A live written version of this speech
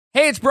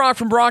Hey, it's Brock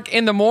from Brock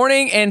in the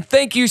Morning, and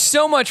thank you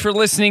so much for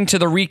listening to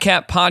the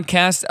recap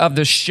podcast of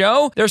the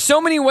show. There's so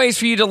many ways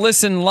for you to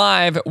listen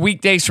live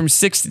weekdays from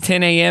 6 to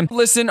 10 a.m.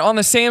 Listen on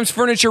the Sam's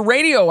Furniture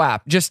Radio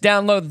app. Just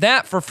download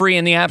that for free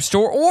in the App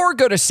Store or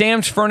go to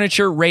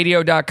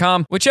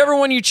samsfurnitureradio.com. Whichever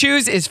one you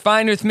choose is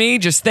fine with me.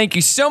 Just thank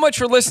you so much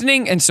for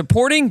listening and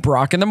supporting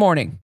Brock in the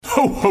Morning.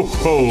 Ho, ho,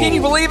 ho. Can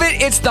you believe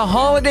it? It's the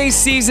holiday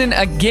season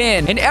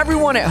again, and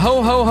everyone at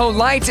Ho Ho Ho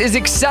Lights is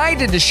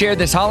excited to share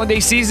this holiday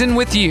season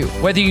with you.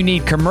 Whether you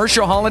need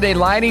commercial holiday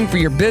lighting for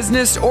your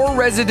business or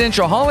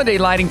residential holiday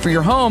lighting for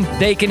your home,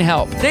 they can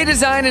help. They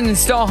design and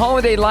install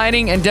holiday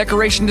lighting and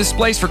decoration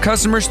displays for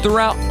customers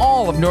throughout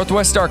all of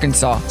Northwest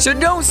Arkansas. So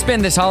don't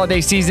spend this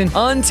holiday season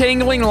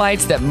untangling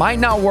lights that might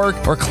not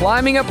work or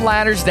climbing up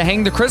ladders to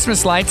hang the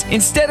Christmas lights.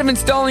 Instead of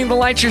installing the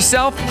lights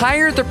yourself,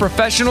 hire the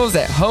professionals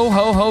at Ho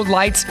Ho Ho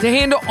Lights to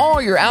handle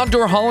all your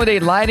outdoor holiday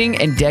lighting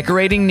and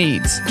decorating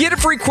needs. Get a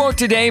free quote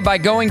today by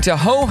going to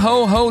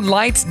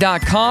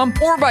hohoholights.com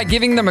or by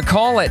giving them a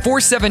call at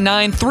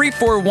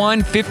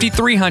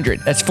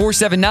 479-341-5300. That's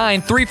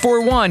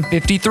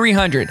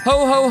 479-341-5300.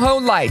 Ho Ho Ho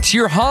Lights,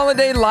 your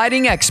holiday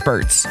lighting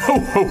experts. Ho,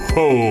 ho,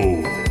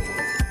 ho.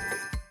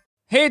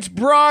 Hey, it's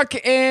Brock,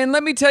 and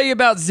let me tell you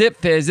about Zip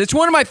Fizz. It's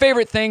one of my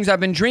favorite things. I've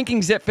been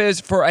drinking Zip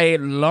Fizz for a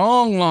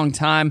long, long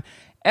time.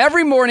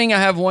 Every morning I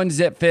have one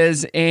Zip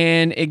Fizz,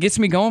 and it gets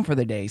me going for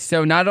the day.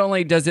 So not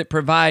only does it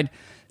provide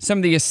some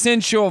of the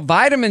essential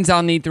vitamins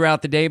I'll need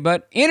throughout the day,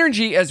 but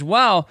energy as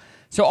well.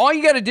 So all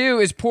you got to do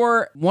is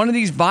pour one of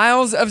these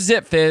vials of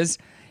Zip Fizz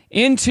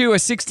into a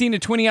 16 to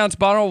 20 ounce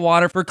bottle of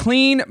water for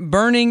clean,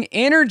 burning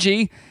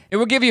energy. It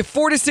will give you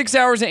 4 to 6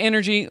 hours of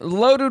energy,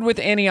 loaded with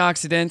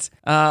antioxidants,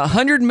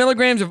 100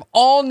 milligrams of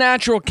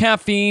all-natural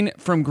caffeine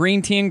from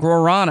green tea and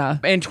guarana,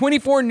 and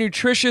 24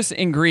 nutritious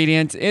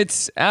ingredients.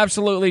 It's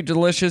absolutely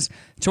delicious.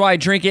 That's why I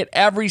drink it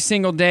every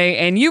single day,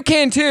 and you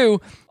can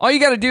too. All you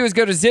got to do is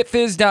go to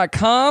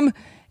zipfizz.com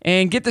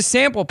and get the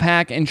sample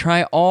pack and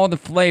try all the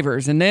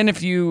flavors. And then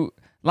if you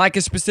like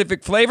a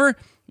specific flavor,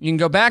 you can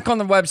go back on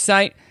the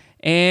website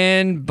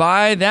and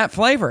buy that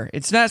flavor.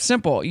 It's that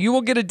simple. You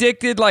will get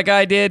addicted like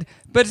I did,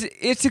 but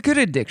it's a good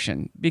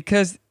addiction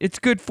because it's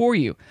good for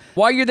you.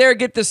 While you're there,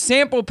 get the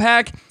sample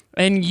pack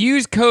and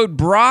use code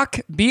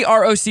BROCK,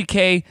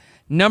 BROCK,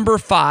 number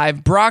 5,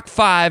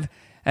 BROCK5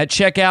 at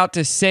checkout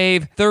to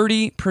save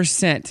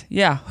 30%.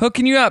 Yeah,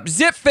 hooking you up.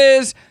 Zip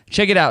Fizz.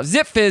 Check it out.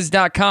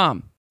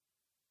 Zipfizz.com.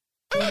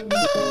 Good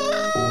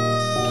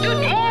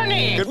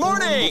morning. Good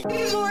morning.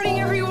 Good morning,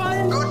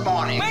 everyone. Good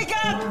morning. Wake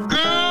up.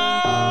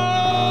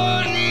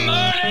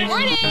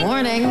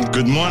 Morning.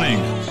 Good morning.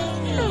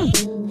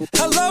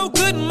 Hello,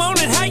 good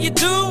morning, how you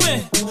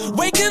doing?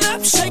 Waking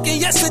up, shaking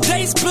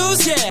yesterday's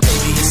blues, yeah.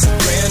 Baby, it's a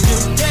brand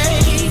new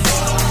day.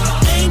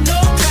 Ain't no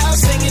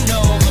clouds hanging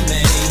over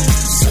me.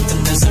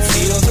 Something doesn't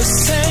feel the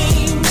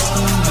same.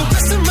 The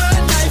rest of my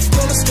life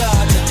gonna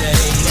start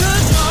today.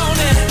 Good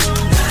morning.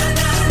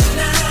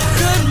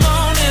 Good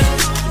morning.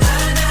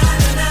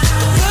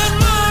 Good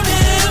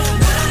morning.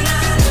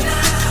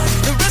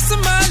 The rest of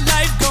my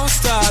life gonna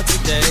start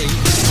today.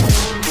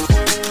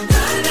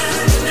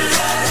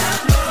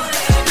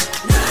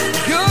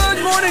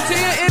 To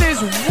you. It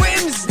is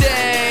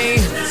Wednesday.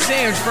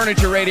 Sam's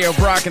Furniture Radio,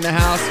 Brock in the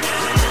house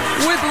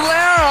with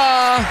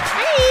Lara.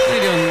 Hey. How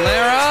you doing,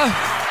 Lara?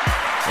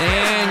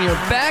 And you're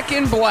back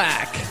in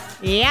black.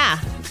 Yeah.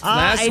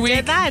 I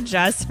did that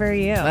just for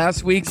you.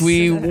 Last week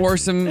we wore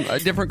some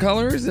different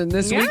colors, and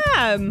this week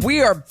we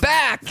are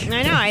back.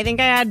 I know. I think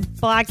I had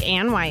black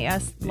and white.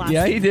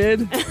 Yeah, you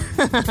did.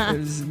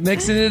 Was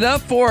mixing it up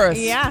for us.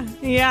 Yeah.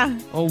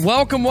 Well,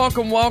 welcome.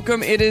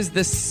 It is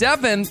the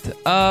 7th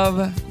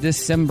of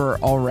December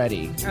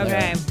already.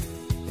 Okay.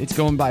 It's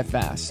going by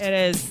fast. It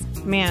is.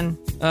 Man.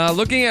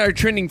 Looking at our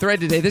trending thread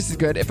today, this is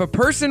good. If a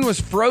person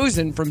was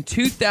frozen from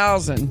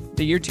the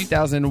year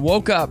 2000,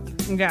 woke up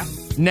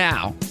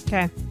now,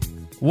 okay,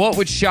 what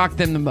would shock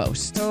them the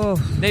most? Oh.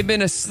 They've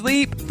been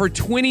asleep for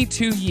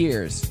 22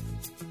 years.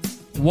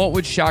 What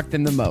would shock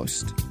them the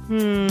most?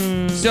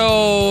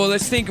 So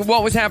let's think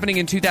what was happening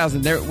in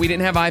 2000. We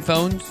didn't have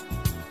iPhones.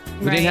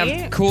 We didn't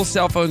have cool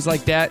cell phones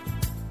like that.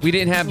 We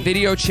didn't have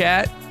video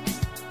chat.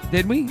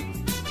 Did we?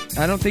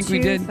 I don't think we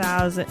did.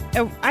 2000.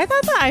 Oh, I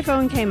thought the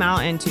iPhone came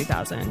out in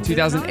 2000.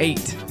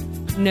 2008.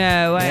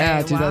 No way.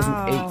 Yeah,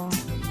 2008. Wow.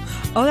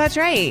 Oh, that's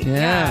right.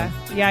 Yeah.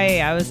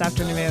 It was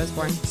after Nevaeh was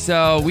born.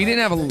 So we didn't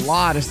have a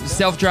lot of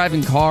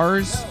self-driving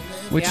cars,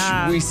 which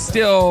we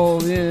still,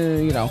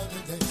 we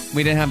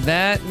didn't have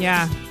that.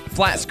 Yeah.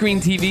 Flat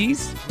screen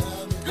TVs.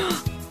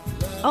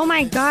 Oh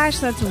my gosh,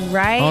 that's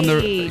right.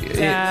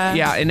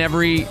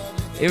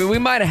 We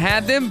might have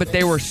had them, but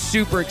they were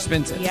super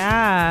expensive.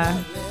 Yeah.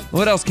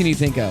 What else can you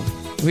think of?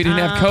 We didn't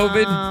have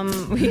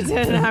COVID. We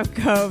didn't have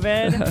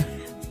COVID.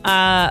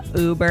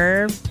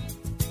 Uber.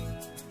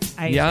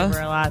 I use Uber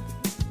a lot.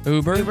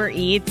 Uber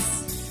Eats.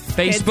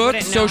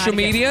 Facebook, social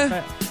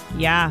media.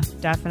 Yeah,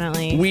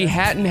 definitely. We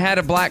hadn't had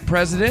a black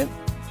president.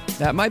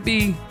 That might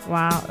be...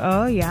 Wow.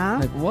 Oh, yeah.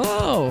 Like,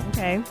 whoa.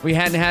 Okay. We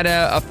hadn't had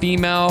a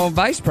female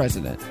vice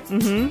president.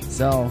 Mm-hmm.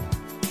 So,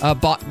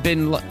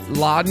 Bin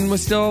Laden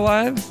was still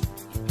alive,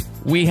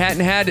 we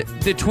hadn't had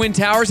the Twin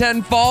Towers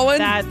hadn't fallen.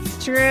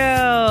 That's true.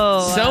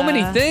 So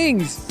many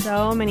things.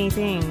 So many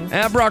things.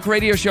 At Brock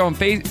Radio Show on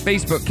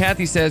Facebook,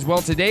 Kathy says,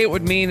 well, today it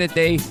would mean that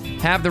they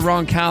have the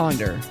wrong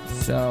calendar.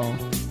 So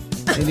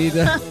they need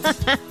to...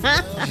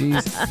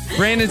 Jeez.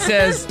 Brandon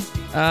says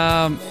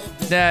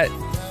that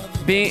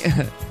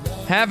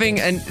having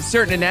a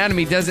certain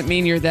anatomy doesn't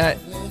mean you're that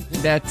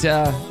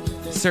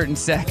certain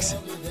sex.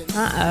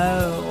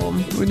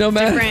 No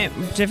matter.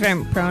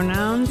 Different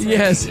pronouns?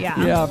 Yes.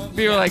 Yeah.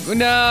 People are like,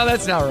 no,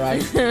 that's not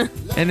right.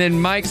 And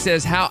then Mike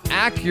says how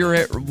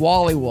accurate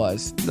Wall-E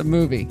was, the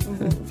movie.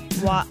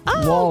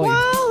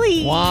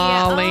 Wall-E. Wall-E.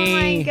 Oh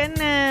my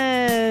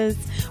goodness.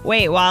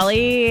 Wait,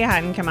 Wall-E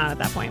hadn't come out at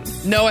that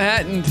point. No, it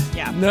hadn't.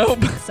 Yeah.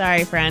 Nope.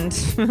 Sorry, friend.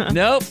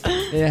 Nope.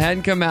 It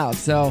hadn't come out.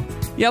 So,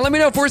 yeah, let me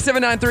know.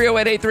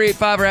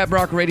 479-308-8385 or at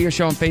Brock Radio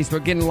Show on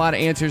Facebook. Getting a lot of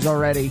answers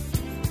already.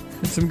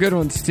 Some good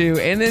ones, too.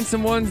 And then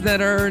some ones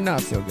that are not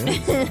so good.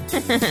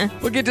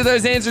 We'll get to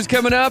those answers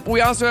coming up.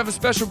 We also have a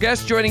special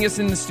guest joining us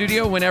in the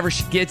studio whenever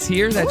she gets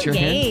here. That's your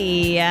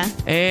hint.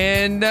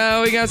 And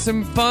we got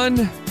some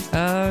fun,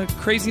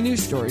 crazy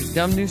news stories,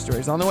 dumb news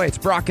stories on the way. It's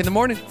Brock in the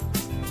Morning.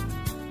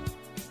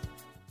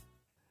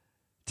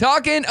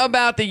 Talking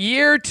about the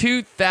year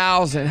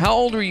 2000. How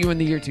old were you in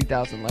the year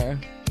 2000, Lara?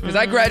 Because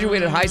I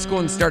graduated high school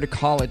and started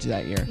college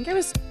that year. I think I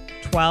was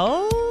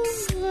 12.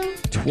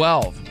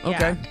 12. Okay.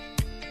 Yeah.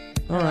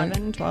 All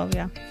 11, right. 12,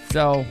 yeah.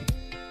 So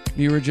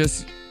you were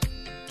just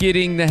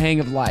getting the hang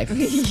of life.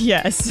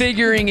 Yes.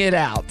 Figuring it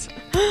out.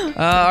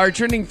 Our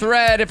trending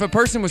thread, if a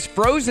person was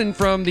frozen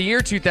from the year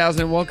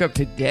 2000 and woke up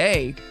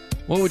today,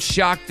 what would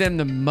shock them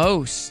the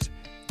most?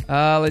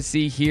 Let's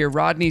see here.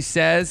 Rodney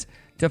says,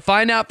 to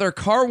find out their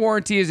car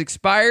warranty is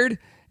expired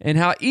and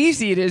how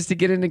easy it is to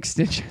get an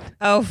extension.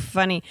 Oh,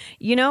 funny.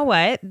 You know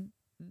what?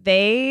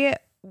 They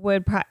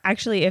would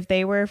actually, if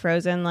they were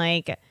frozen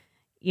like,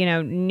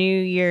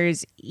 New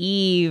Year's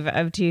Eve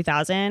of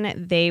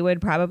 2000, they would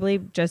probably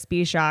just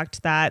be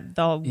shocked that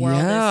the world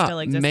is still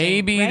existing.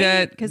 Maybe right?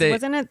 that... Because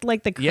wasn't it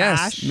like the crash?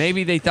 Yes,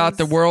 maybe they thought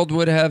the world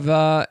would have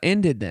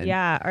ended then.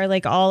 Yeah, or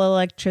like all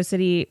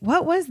electricity.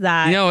 What was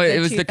that? It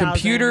was the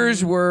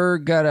computers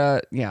were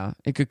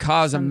it could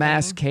cause a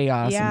mass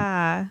chaos.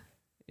 Yeah.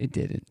 It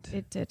didn't.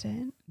 It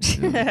didn't.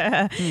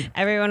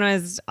 Everyone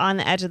was on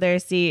the edge of their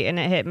seat and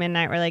it hit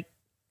midnight. We're like,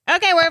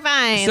 okay, we're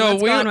fine. So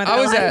Let's go on with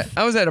our life.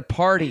 I was at a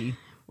party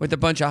with a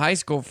bunch of high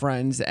school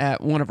friends at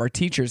one of our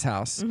teachers'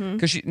 house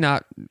because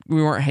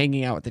we weren't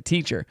hanging out with the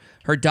teacher.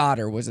 Her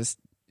daughter was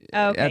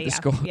at the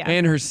school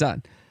and her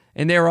son,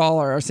 and they were all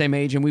our same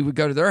age. And we would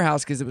go to their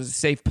house because it was a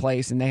safe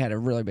place and they had a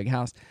really big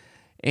house.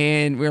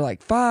 And we were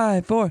like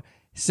 5, 4.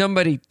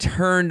 Somebody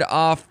turned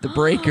off the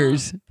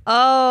breakers.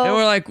 Oh, and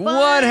we're like, funny.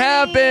 What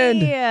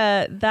happened?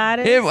 Yeah, that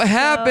is. It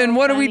happened. So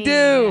what funny. Do we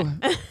do?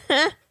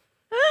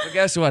 Well,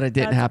 guess what? It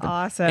didn't happen.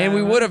 Awesome. And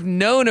we would have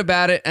known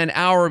about it an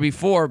hour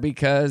before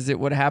because it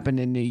would have happened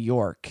in New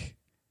York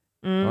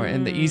or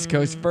in the East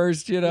Coast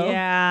first,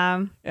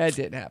 Yeah. It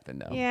didn't happen,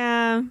 though.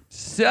 Yeah.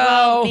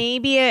 So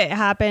maybe it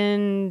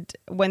happened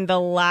when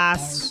the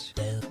last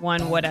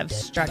one would have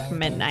struck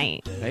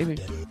midnight. Maybe.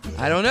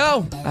 I don't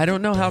know. I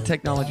don't know how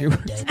technology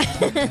works.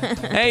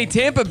 Hey,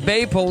 Tampa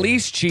Bay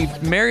Police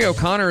Chief Mary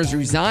O'Connor has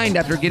resigned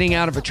after getting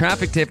out of a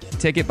traffic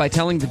ticket by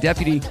telling the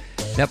deputy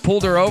that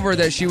pulled her over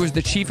that she was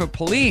the chief of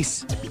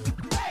police.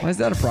 Why is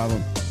that a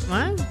problem?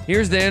 What?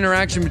 Here's the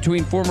interaction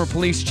between former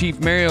police chief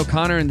Mary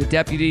O'Connor and the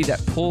deputy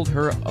that pulled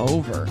her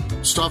over.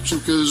 Stopped you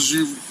because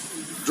you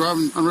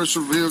driving an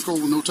unregistered vehicle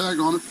with no tag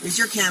on it. Is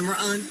your camera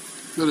on?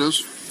 It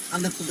is.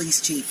 I'm the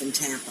police chief in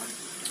Tampa.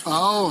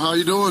 Oh, how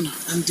you doing?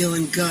 I'm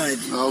doing good.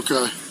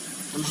 Okay.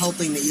 I'm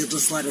hoping that you'll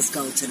just let us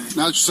go tonight.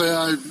 Now that you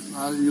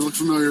say you look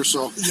familiar,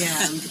 so.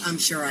 Yeah, I'm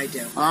sure I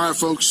do. All right,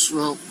 folks.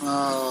 Well,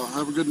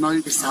 have a good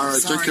night. All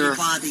right, take care. Sorry to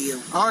bother you.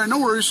 All right, no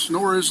worries.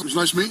 No worries. It was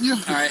nice meeting you.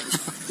 All right.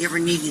 If you ever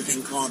need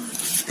anything, call me.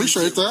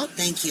 Appreciate that.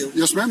 Thank you.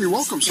 Yes, ma'am. You're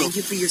welcome. Thank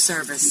you for your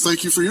service.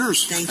 Thank you for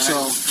yours. Thank you.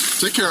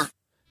 So, take care.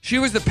 She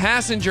was the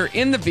passenger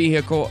in the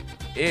vehicle.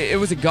 It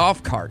was a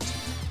golf cart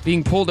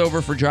being pulled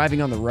over for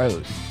driving on the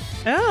road.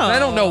 Oh. I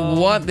don't know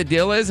what the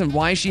deal is and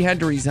why she had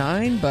to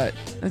resign, but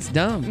that's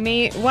dumb.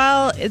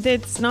 Well,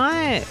 it's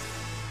not...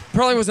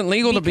 Probably wasn't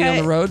legal to be on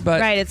the road, but...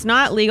 Right, it's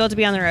not legal to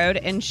be on the road,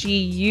 and she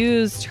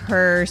used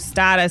her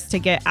status to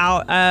get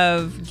out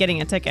of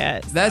getting a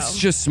ticket. That's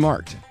just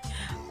smart.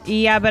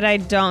 Yeah, but I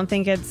don't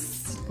think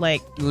it's,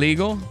 like...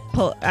 Legal?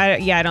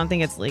 I don't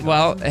think it's legal.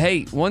 Well,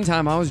 hey, one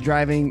time I was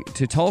driving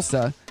to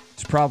Tulsa...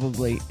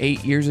 probably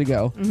 8 years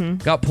ago,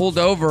 got pulled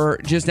over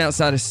just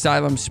outside of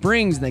Siloam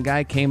Springs, and the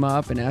guy came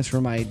up and asked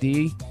for my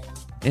ID,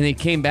 and he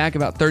came back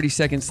about 30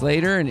 seconds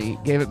later, and he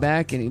gave it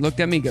back, and he looked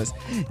at me, he goes,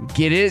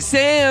 "Get it,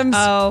 Sam's."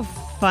 Oh,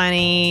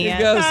 funny. He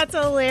goes, "That's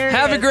hilarious.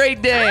 Have a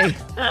great day."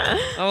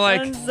 I'm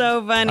like, that's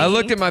so funny. I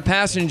looked at my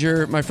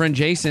passenger, my friend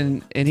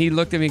Jason, and he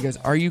looked at me and goes,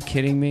 "Are you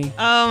kidding me?"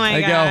 Oh my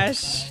I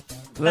gosh.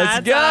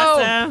 Let's That's go.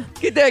 awesome.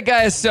 Get that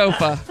guy a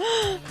sofa.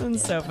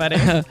 That's so funny.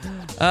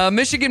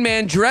 Michigan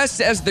man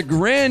dressed as the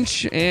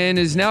Grinch and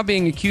is now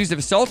being accused of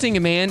assaulting a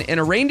man in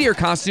a reindeer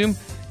costume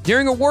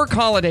during a work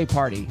holiday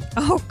party.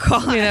 Oh,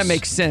 gosh. I mean, that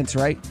makes sense,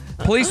 right?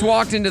 Police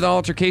walked into the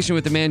altercation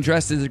with the man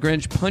dressed as the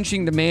Grinch,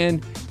 punching the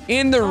man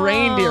in the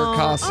reindeer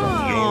costume.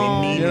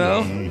 You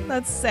know?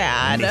 That's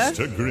sad.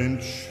 Mr.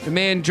 Grinch. The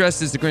man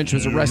dressed as the Grinch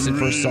was arrested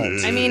for assault.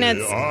 I mean,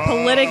 it's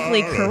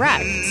politically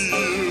correct.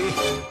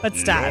 But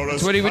stop.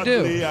 That's what he would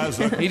do.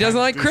 He doesn't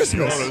like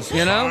Christmas,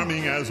 you know?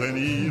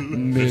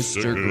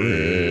 Mr.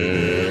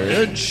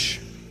 Grinch.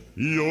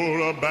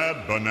 You're a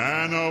bad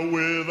banana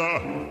with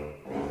a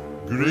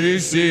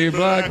Greasy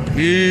black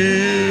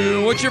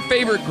peel. What's your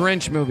favorite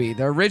Grinch movie?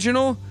 The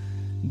original,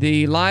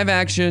 the live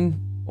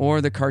action, or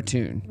the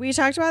cartoon? We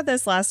talked about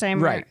this last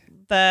time. Right.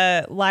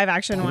 The live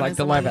action one like is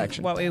the live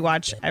action. what we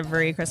watch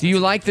every Christmas. Do you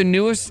like the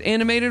newest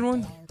animated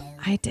one?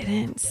 I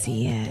didn't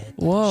see it.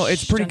 Whoa,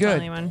 it's pretty Don't tell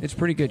good. anyone. It's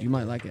pretty good. You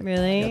might like it.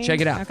 Really? Yeah, check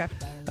it out.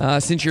 Okay.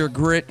 Since you're a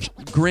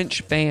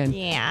Grinch fan.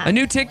 Yeah. A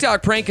new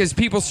TikTok prank is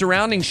people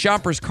surrounding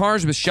shoppers'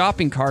 cars with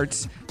shopping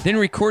carts, then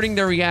recording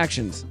their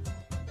reactions.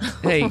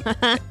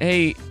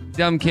 Hey,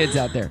 dumb kids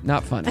out there.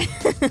 Not funny.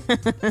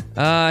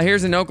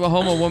 Here's an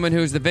Oklahoma woman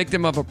who's the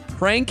victim of a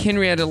prank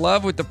Henrietta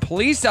Love with the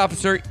police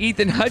officer,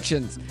 Ethan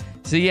Hutchins.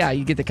 So, yeah,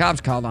 you get the cops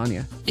called on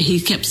you. He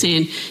kept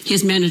saying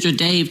his manager,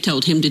 Dave,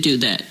 told him to do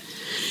that.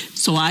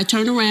 So I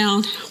turned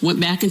around,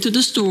 went back into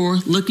the store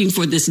looking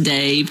for this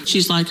Dave.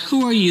 She's like,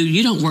 who are you?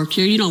 You don't work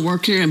here. You don't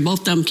work here. And both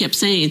of them kept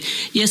saying,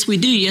 yes, we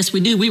do. Yes, we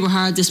do. We were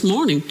hired this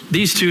morning.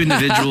 These two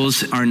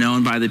individuals are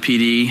known by the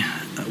PD.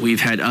 We've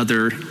had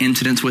other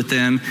incidents with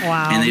them,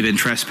 and they've been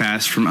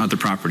trespassed from other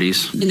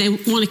properties. And they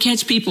want to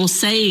catch people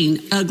saying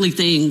ugly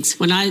things.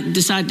 When I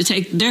decided to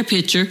take their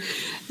picture,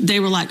 they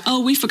were like,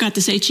 oh, we forgot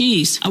to say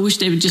cheese. I wish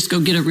they would just go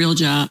get a real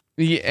job.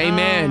 Yeah,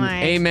 amen. Oh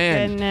my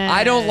amen. goodness.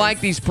 I don't like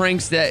these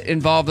pranks that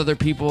involve other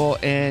people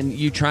and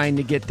you trying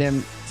to get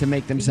them to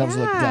make themselves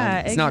look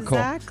dumb. It's not cool.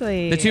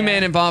 Exactly. The two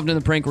men involved in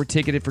the prank were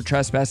ticketed for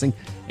trespassing.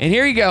 And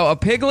here you go. A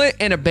piglet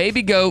and a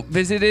baby goat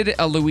visited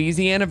a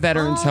Louisiana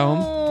veterans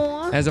home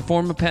as a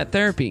form of pet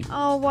therapy.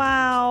 Oh,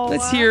 wow.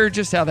 Let's hear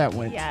just how that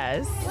went.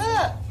 Yes.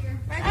 Look,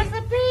 that's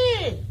a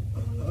pig.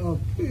 A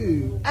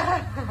pig.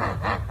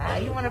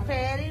 You want to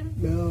pet him?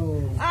 No.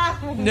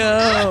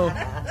 No.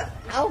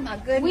 Oh my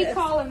goodness. We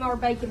call him our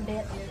bacon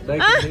bit.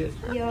 Bacon bit?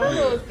 Yeah.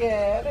 Look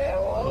at him.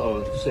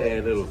 Oh,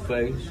 sad little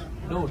face.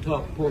 Don't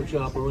talk pork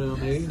chop around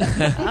here.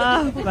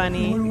 Oh,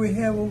 funny. What do we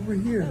have over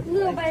here?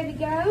 Little baby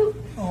goat.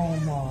 Oh,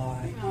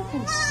 my.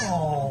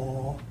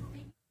 Oh.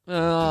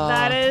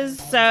 That is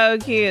so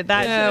cute.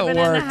 That should have been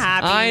in the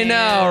happy I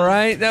know, news.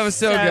 right? That was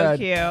so good.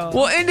 Cute.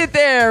 We'll end it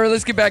there.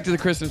 Let's get back to the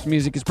Christmas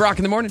music. It's Brock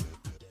in the morning.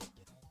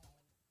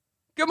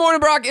 Good morning,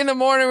 Brock in the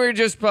morning. We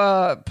just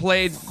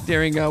played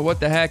during What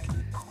the Heck,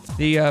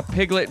 the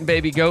piglet and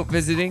baby goat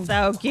visiting.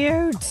 So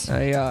cute.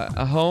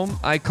 A home.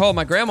 I called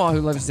my grandma who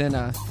lives in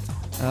a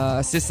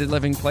assisted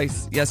living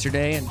place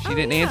yesterday, and she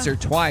didn't answer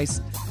twice.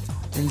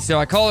 And so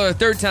I called her a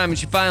third time, and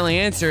she finally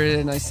answered,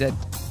 and I said,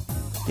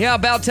 yeah,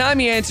 about time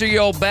you answer, you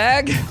old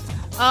bag.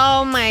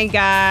 Oh my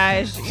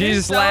gosh. She You're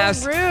just so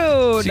laughs.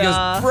 rude. She goes,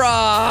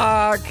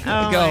 Brock. Oh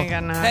I go, my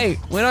goodness. hey,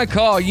 when I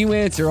call, you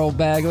answer, old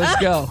bag.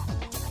 Let's go.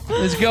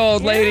 Let's go,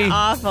 old lady. You're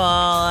awful.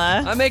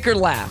 I make her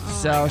laugh,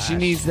 so she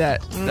needs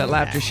that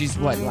laughter. She's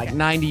what, like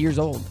 90 years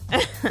old?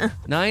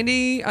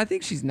 90? I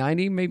think she's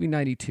 90, maybe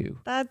 92.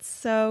 That's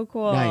so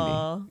cool.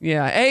 90.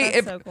 Yeah. Hey,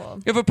 That's so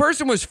cool. if a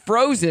person was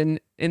frozen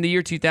in the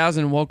year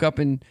 2000 and woke up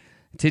in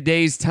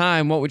today's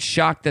time, what would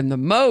shock them the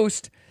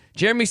most?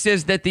 Jeremy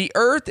says that the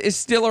Earth is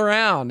still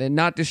around and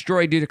not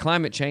destroyed due to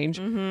climate change.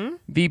 Mm-hmm.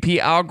 VP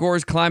Al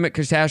Gore's climate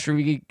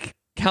catastrophe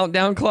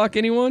countdown clock.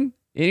 Anyone?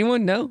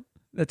 Anyone? No?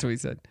 That's what he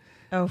said.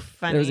 Oh,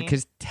 funny. There was a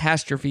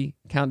catastrophe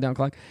countdown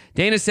clock.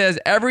 Dana says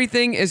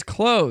everything is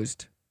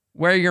closed.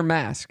 Wear your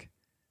mask.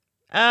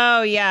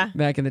 Oh, yeah.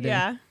 Back in the day.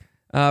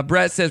 Yeah.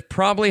 Brett says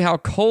probably how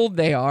cold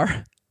they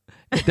are.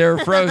 They're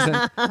frozen.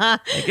 Like,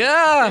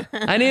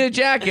 I need a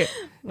jacket.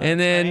 And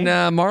then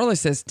Marla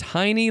says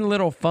tiny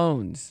little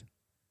phones.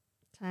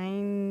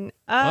 Tiny.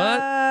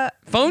 What?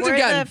 Phones have were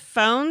gotten... the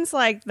phones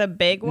like the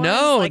big ones?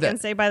 No, Like in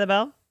Saved by the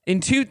Bell?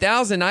 In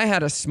 2000, I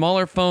had a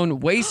smaller phone,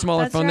 way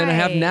smaller That's phone than I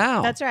have right.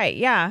 now. That's right.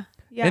 Yeah.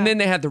 Yeah. And then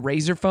they had the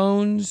Razor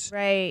phones.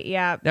 Right.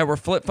 Yeah. That were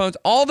flip phones.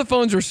 All the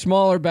phones were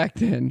smaller back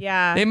then.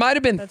 Yeah, They might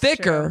have been that's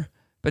thicker, true.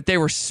 but they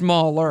were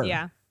smaller.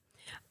 Yeah.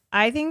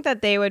 I think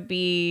that they would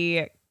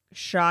be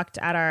shocked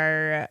at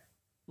our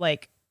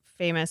like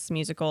famous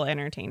musical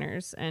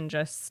entertainers and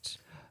just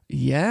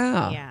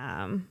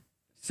Yeah.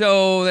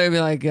 So they'd be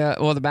like,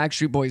 well, the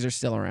Backstreet Boys are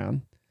still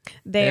around.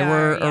 They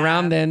were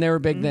around then. They were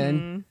big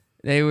then.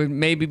 They would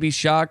maybe be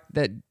shocked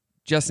that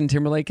Justin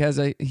Timberlake has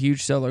a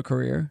huge solo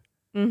career.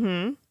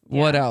 Mm-hmm.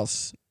 What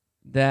else?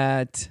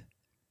 That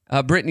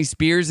Britney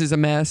Spears is a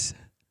mess.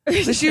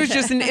 She was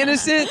just an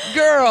innocent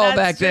girl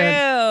back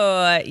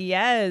then.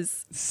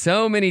 Yes.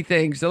 So many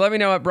things. So let me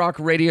know at Brock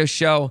Radio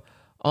Show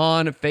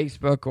on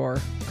Facebook or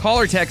call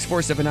or text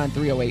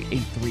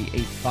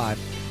 479-308-8385.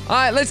 All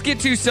right, let's get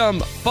to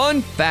some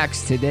fun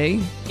facts today.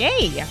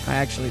 Yay. I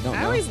actually don't know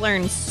I always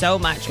learn so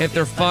much. if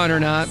they're fun or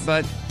not,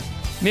 but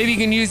maybe you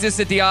can use this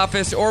at the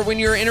office or when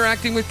you're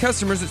interacting with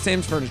customers at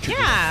Sam's Furniture.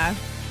 Yeah.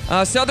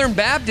 Southern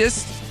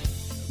Baptist,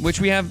 which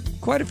we have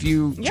quite a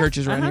few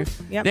churches around here.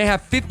 Yep. They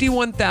have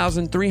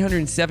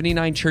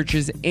 51,379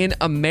 churches in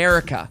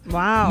America.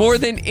 Wow. More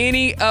than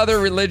any other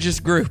religious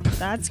group.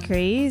 That's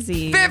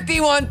crazy.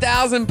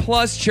 51,000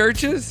 plus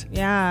churches?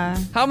 Yeah.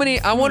 How many?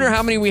 I wonder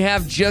how many we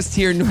have just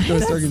here in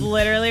Northwest That's Arkansas.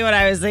 literally what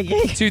I was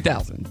thinking.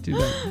 2,000.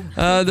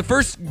 The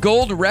first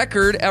gold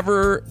record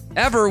ever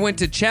went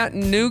to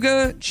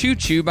Chattanooga Choo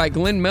Choo by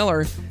Glenn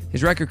Miller.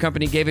 His record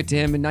company gave it to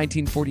him in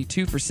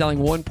 1942 for selling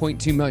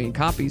 1.2 million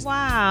copies.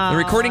 Wow. The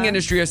Recording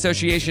Industry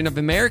Association of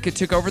America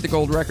took over the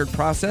gold record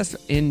process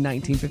in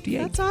 1958.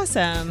 That's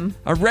awesome.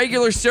 A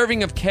regular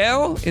serving of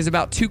kale is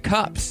about 2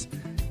 cups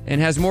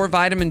and has more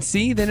vitamin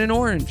C than an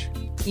orange.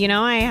 You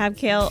know, I have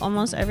kale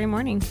almost every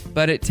morning.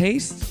 But it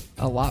tastes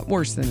a lot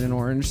worse than an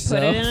orange.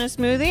 Put it in a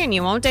smoothie and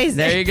you won't taste it.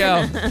 There you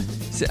go.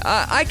 So,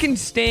 I can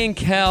stand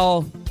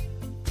kale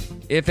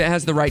if it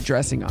has the right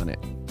dressing on it.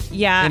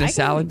 Yeah. In a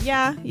salad?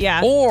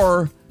 Yeah.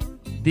 Or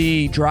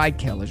the dried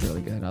kale is really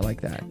good. I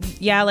like that.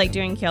 Yeah, like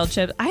doing kale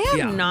chips. I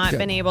have not good.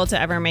 been able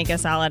to ever make a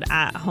salad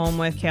at home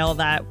with kale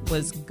that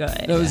was good.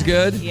 That was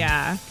good?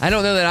 Yeah. I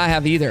don't know that I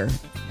have either,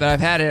 but I've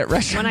had it at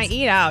restaurants. When I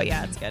eat out,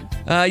 yeah, it's good.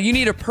 You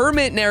need a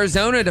permit in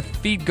Arizona to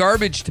feed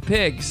garbage to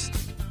pigs.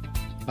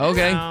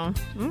 Okay. Oh,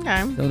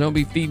 okay. So don't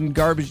be feeding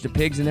garbage to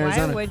pigs in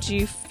Arizona. Why would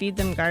you feed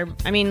them garbage?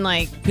 I mean,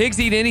 like... Pigs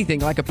eat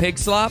anything, like a pig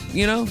slop,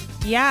 you know?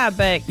 Yeah,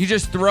 but... You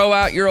just throw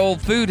out your old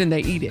food and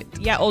they eat it.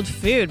 Yeah, old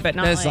food, but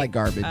not That's like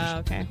garbage. Oh,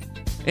 okay.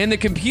 In the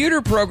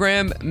computer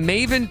program,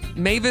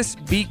 Mavis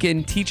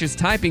Beacon teaches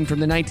typing from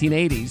the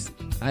 1980s.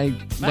 I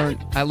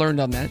learned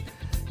on that.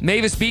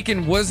 Mavis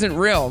Beacon was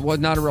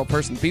not a real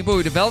person. People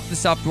who developed the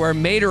software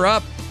made her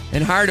up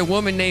and hired a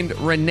woman named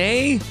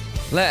Renee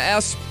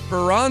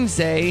L'Esperance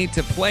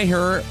to play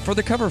her for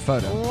the cover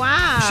photo.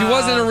 Wow. She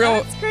wasn't a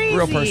real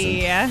person.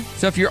 Crazy.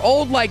 So if you're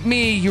old like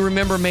me, you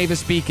remember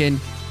Mavis Beacon.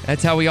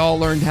 That's how we all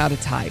learned how to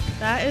type.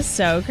 That is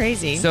so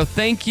crazy. So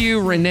thank you,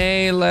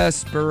 Renee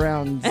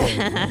L'Esperance,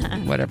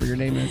 whatever your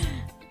name is.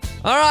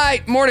 All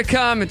right, more to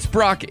come. It's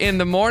Brock in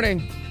the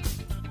morning.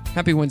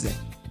 Happy Wednesday.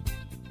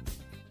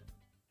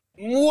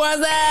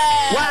 What's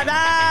up? What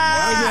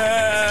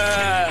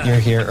up? You're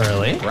here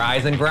early.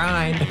 Rise and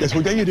grind. Guess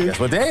what day it is? Guess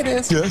what day it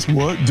is? Guess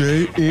what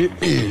day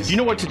it is? Do you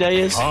know what today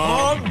is?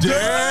 Hump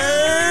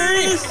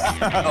day!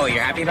 Oh,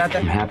 you're happy about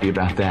that? I'm happy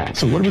about that.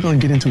 So what are we going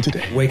to get into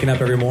today? Waking up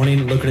every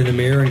morning, looking in the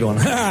mirror and going,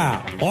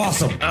 ha!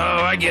 Awesome!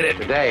 Oh, I get it.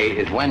 Today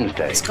is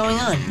Wednesday. What's going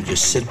on?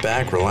 Just sit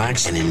back,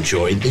 relax, and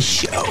enjoy the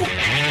show.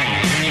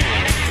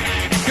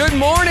 Good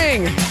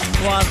morning.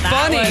 Well,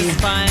 that Funny. was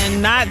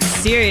fun. That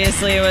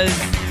seriously was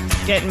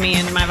getting me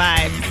in my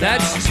vibe. So.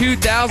 That's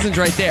 2000s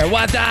right there.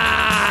 What's up?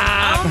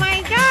 Oh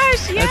my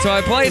gosh, yes. That's why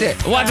I played it.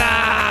 What's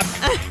up?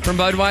 From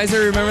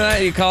Budweiser, remember that?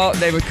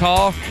 They would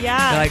call.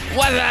 Yeah. They're like,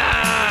 what's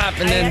up?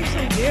 And I then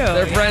actually do.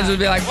 their friends would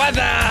be like, what's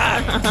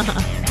up?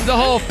 The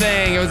whole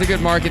thing. It was a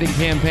good marketing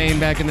campaign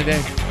back in the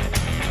day.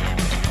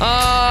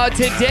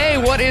 Today,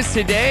 what is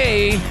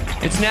today?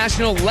 It's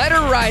National Letter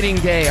Writing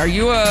Day. Are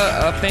you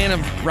a fan of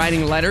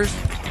writing letters?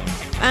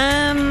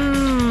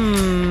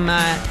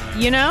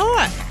 You know,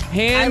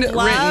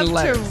 handwritten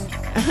letters.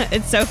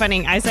 It's so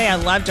funny. I say I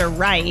love to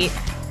write.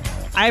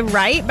 I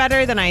write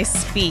better than I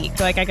speak.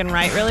 Like I can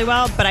write really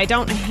well, but I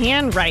don't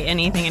handwrite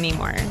anything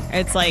anymore.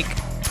 It's like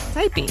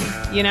typing,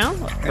 you know?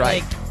 Or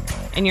Right.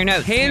 like in your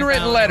notes.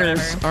 Handwritten in your phone, letters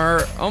whatever.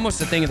 are almost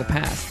a thing of the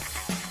past.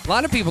 A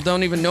lot of people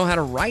don't even know how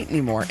to write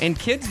anymore. And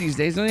kids these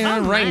days don't even know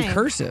how to write in my.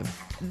 cursive.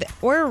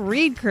 Or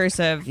read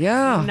cursive.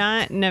 Yeah.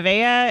 Not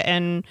Nevaeh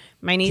and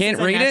my nieces Can't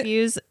and read it?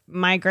 nephews.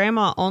 My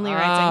grandma only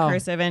writes Oh. in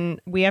cursive,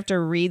 and we have to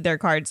read their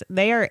cards.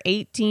 They are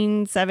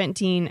 18,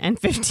 17, and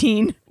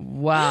 15.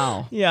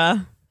 Wow. Yeah.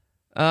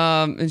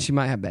 And she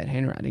might have bad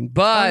handwriting,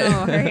 but Oh,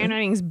 no, her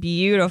handwriting's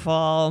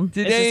beautiful.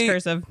 today it's just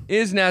cursive.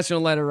 is National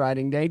Letter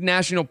Writing Day,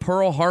 National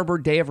Pearl Harbor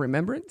Day of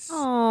Remembrance,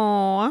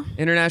 Oh.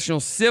 International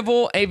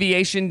Civil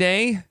Aviation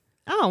Day.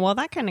 Oh, well,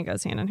 that kind of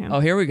goes hand in hand.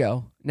 Oh, here we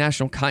go.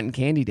 National Cotton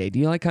Candy Day. Do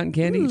you like cotton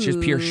candy? It's just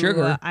pure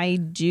sugar. I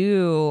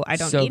do. I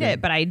don't So eat good.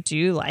 it, but I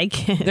do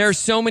like it. There are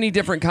so many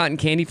different cotton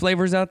candy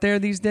flavors out there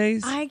these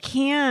days. I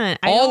can't.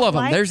 I All don't of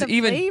them. like There's the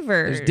even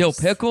flavors. there's dill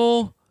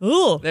pickle.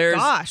 Ooh, There's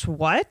gosh,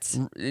 what?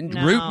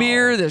 root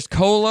beer. There's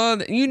cola.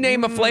 You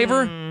name a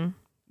flavor,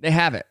 they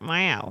have it.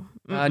 Wow.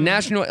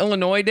 National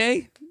Illinois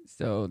Day.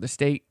 So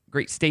the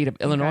great state of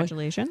Illinois.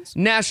 Congratulations.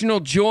 National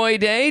Joy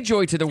Day.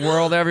 Joy to the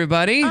world,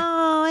 everybody.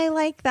 Oh, I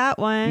like that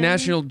one.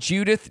 National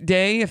Judith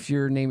Day, if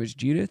your name is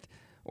Judith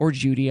or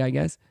Judy, I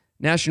guess.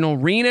 National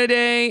Rena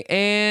Day,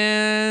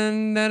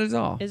 and that is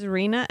all. Is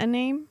Rena a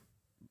name?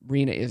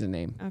 Rena is a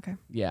name. Okay.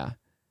 Yeah.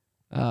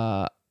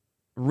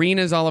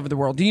 Renas all over the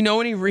world. Do you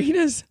know any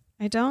Renas?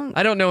 I don't.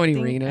 I don't know any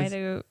think Renas. I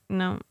do.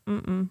 No.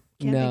 Can't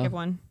No. think of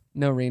one.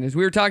 No Renas.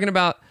 We were talking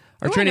about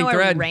our Oh, trending I know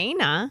thread. a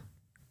Reina.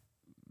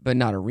 but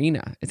not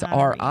arena. It's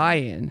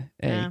RINA.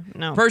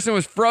 no. Person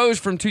was froze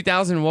from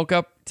 2000 and woke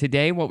up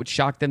today. What would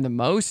shock them the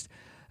most?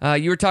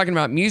 You were talking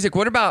about music.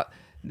 What about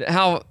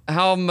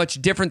how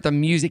much different the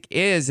music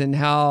is and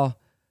how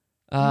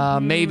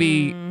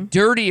maybe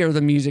dirtier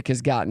the music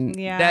has gotten?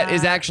 Yeah. That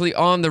is actually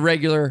on the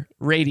regular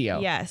radio.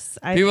 Yes.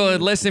 People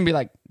would listen and be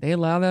like, they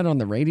allow that on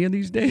the radio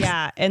these days?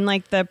 Yeah. And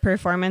like the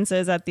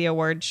performances at the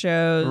award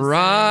shows.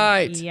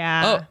 Right.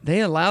 Yeah. Oh,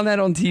 they allow that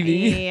on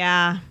TV?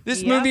 Yeah.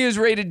 This movie is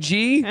rated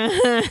G.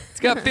 It's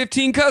got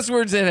 15 cuss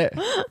words in it.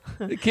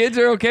 The kids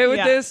are okay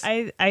with this?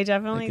 I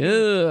definitely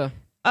Like, ugh.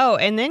 Oh,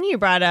 and then you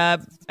brought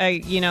up,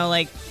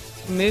 like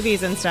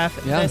movies and stuff.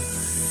 Yeah.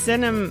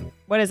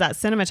 What is that?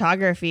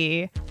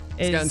 Cinematography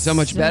is gotten so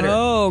much better.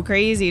 So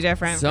crazy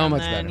different. So from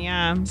much then. better.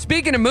 Yeah.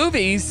 Speaking of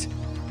movies,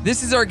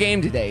 this is our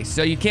game today,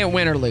 so you can't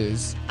win or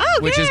lose. Oh,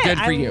 which is good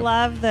for I you.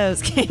 love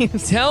those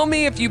games. Tell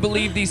me if you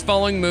believe these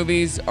following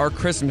movies are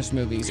Christmas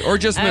movies or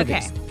just Okay.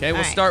 movies. Okay, we'll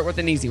All right. start with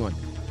an easy one.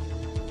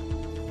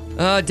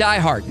 Die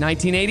Hard,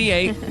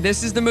 1988.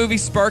 This is the movie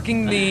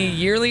sparking the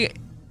yearly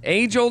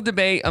age-old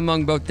debate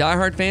among both Die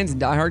Hard fans and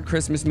Die Hard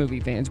Christmas movie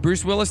fans.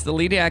 Bruce Willis, the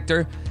lead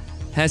actor,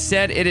 has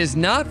said it is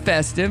not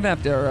festive.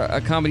 After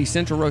a Comedy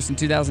Central roast in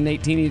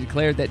 2018, he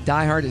declared that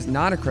Die Hard is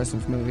not a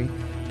Christmas movie.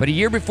 But a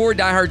year before,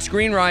 Die Hard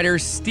screenwriter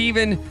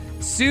Steven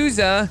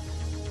Souza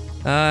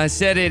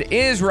said it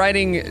is,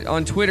 writing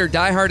on Twitter,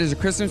 Die Hard is a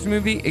Christmas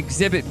movie.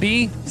 Exhibit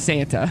B,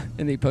 Santa.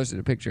 And they posted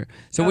a picture.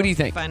 So what do you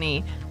think?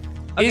 Funny.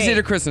 Is Okay. it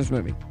a Christmas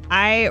movie?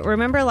 I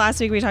remember last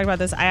week we talked about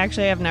this. I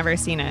actually have never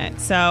seen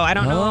it. So I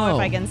don't know Oh. if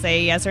I can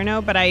say yes or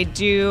no, but I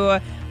do.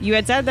 You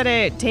had said that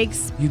it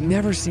takes You've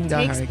never seen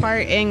Die Hard.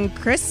 part in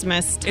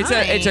Christmas time.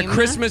 It's a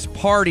Christmas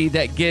party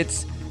that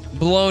gets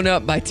blown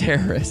up by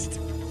terrorists.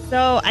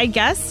 So I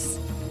guess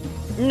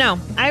no.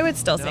 I would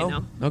still say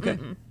no. Okay.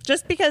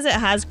 Just because it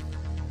has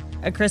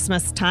a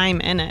Christmas time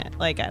in it.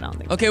 Like, I don't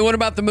think Okay, what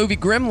about the movie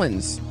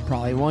Gremlins?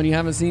 Probably one you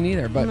haven't seen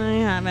either, but I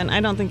haven't. I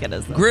don't think it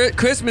is. Though.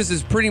 Christmas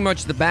is pretty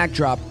much the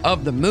backdrop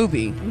of the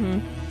movie.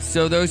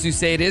 So those who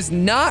say it is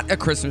not a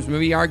Christmas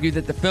movie argue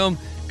that the film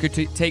could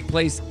take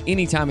place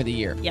any time of the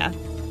year. Yeah.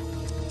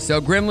 So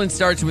Gremlins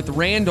starts with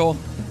Randall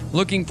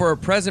looking for a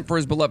present for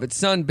his beloved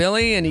son,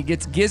 Billy, and he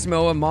gets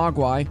Gizmo, a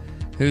Mogwai,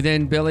 who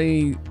then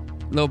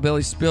little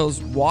Billy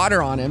spills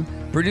water on him,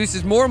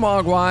 produces more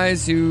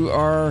Mogwais who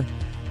are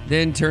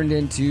then turned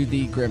into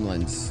the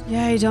Gremlins.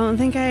 Yeah, I don't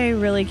think I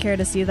really care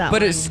to see that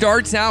But one. it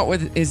starts out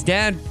with his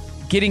dad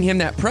getting him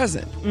that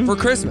present for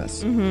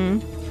Christmas.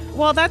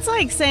 Well, that's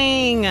like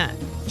saying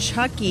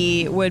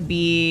Chucky would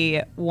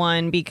be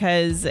one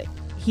because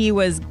he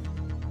was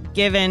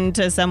given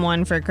to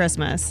someone for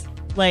Christmas.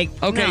 Like,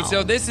 Okay, no.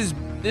 so this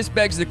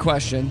begs the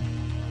question: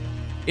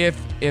 if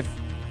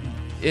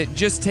it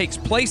just takes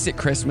place at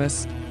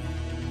Christmas,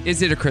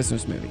 is it a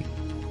Christmas movie?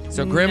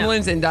 So No.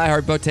 Gremlins and Die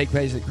Hard both take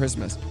place at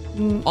Christmas.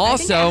 Also, I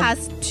think it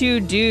has to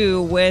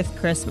do with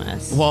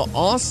Christmas. well,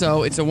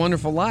 also, It's a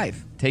Wonderful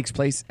Life takes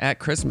place at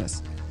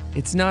Christmas.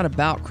 It's not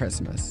about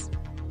Christmas.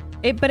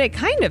 But it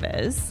kind of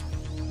is.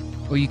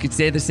 Well, you could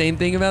say the same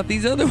thing about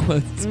these other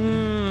ones.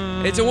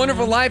 It's a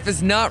Wonderful Life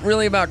is not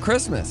really about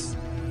Christmas.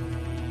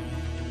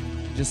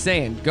 Just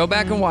saying. Go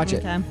back and watch it.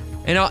 okay.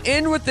 And I'll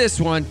end with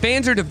this one.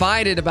 Fans are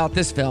divided about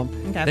this film.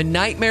 Okay. The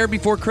Nightmare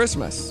Before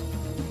Christmas.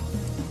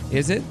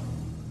 Is it?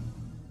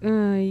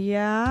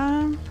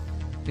 Yeah.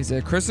 Is it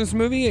a Christmas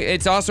movie?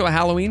 It's also a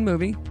Halloween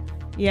movie.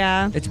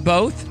 Yeah. It's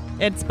both?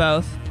 It's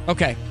both.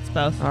 Okay. It's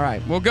both. All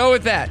right. We'll go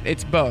with that.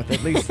 It's both.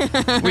 At least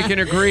we can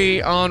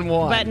agree on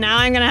one. But now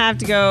I'm going to have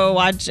to go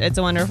watch It's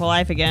a Wonderful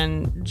Life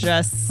again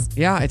just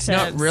yeah, it's to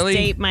not really.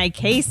 state my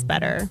case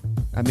better.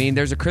 I mean,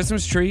 there's a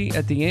Christmas tree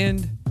at the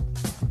end,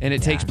 and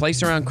it takes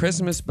place around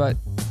Christmas, but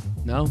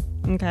no.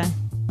 Okay.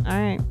 All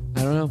right.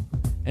 I don't know.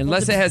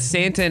 Unless it has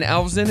Santa and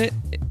elves in it,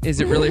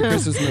 is it really a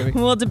Christmas movie?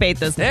 We'll debate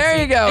this. There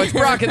you go. It's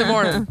Brock in the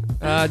morning.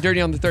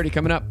 Dirty on the 30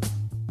 coming up.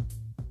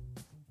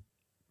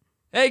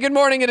 Hey, good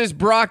morning. It is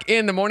Brock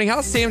in the morning.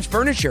 How's Sam's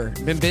Furniture?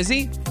 Been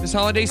busy this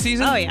holiday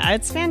season? Oh, yeah.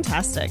 It's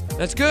fantastic.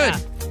 That's good. Yeah.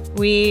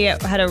 We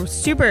had a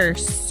super,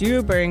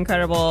 super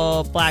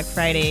incredible Black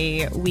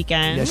Friday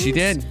weekend. Yes, you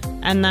did.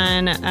 And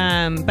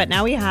then, but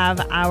now we have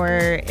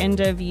our end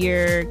of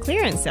year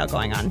clearance sale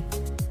going on.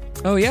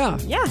 Oh, yeah.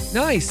 Yeah.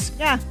 Nice.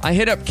 Yeah. I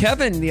hit up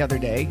Kevin the other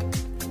day.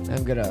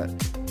 I'm going to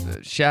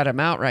shout him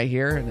out right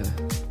here in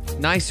a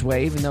nice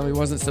way, even though he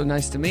wasn't so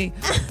nice to me.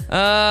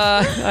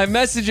 I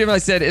messaged him. I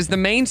said, is the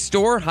main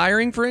store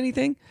hiring for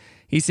anything?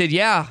 He said,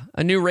 yeah,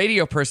 a new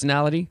radio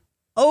personality.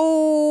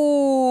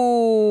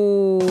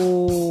 Oh.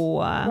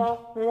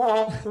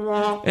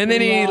 And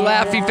then he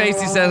laughy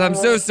faced. He says, I'm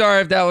so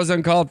sorry if that was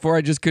uncalled for.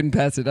 I just couldn't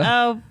pass it up.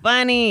 Oh,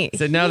 funny. I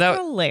said, no,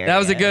 that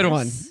was a good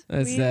one. I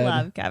We said,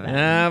 love Kevin.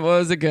 That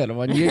was a good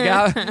one. You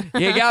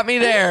got me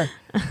there.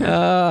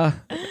 I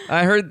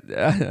heard,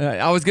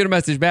 I was going to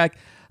message back.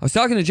 I was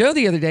talking to Joe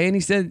the other day, and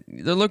he said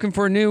they're looking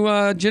for a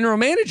new general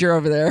manager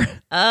over there.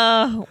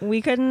 Oh,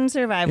 we couldn't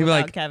survive He'd be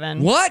without like,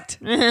 Kevin. What?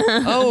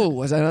 Oh,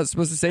 was I not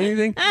supposed to say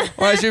anything?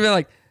 Or I should have been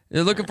like,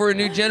 they're looking for a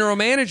new general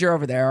manager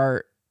over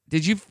there.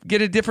 Did you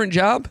get a different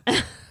job?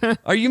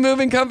 Are you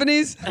moving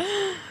companies?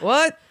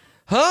 What?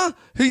 Huh?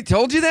 Who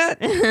told you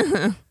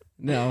that?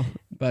 No,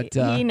 but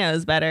he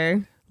knows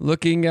better.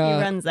 Looking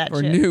runs that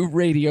for ship. new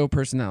radio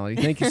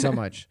personality. Thank you so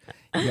much.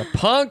 You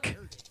punk.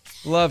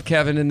 Love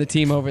Kevin and the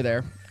team over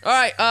there. All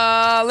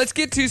right, let's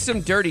get to some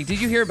dirty. Did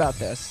you hear about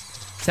this?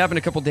 This happened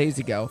a couple days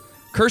ago.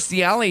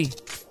 Kirstie Alley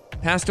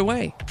passed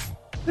away.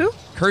 Who?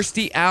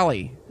 Kirstie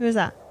Alley. Who's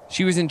that?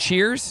 She was in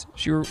Cheers.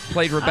 She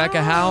played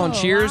Rebecca Howe on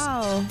Cheers.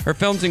 Wow. Her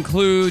films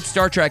include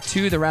Star Trek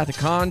II, The Wrath of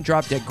Khan,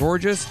 Drop Dead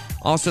Gorgeous,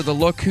 also the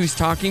Look Who's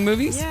Talking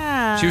movies.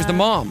 Yeah. She was the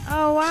mom.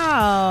 Oh,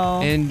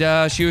 wow.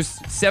 And she was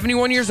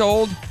 71 years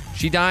old.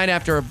 She died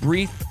after a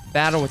brief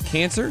battle with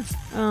cancer.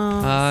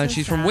 Oh, so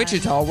she's from sad.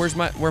 Wichita,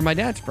 where my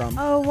dad's from.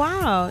 Oh,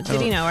 wow. Did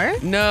he know her?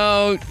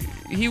 No,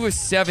 he was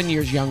 7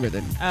 years younger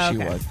than Oh, she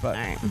okay. was, but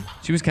All right.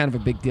 she was kind of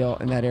a big deal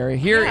in that area.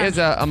 Here is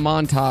a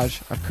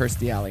montage of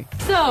Kirstie Alley.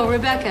 So,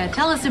 Rebecca,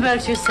 tell us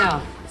about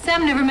yourself.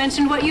 Sam never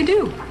mentioned what you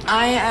do.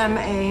 I am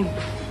a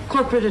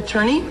corporate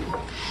attorney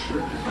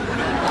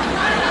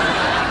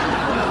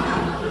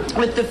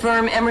with the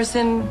firm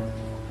Emerson,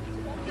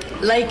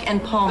 Lake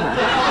and Palmer.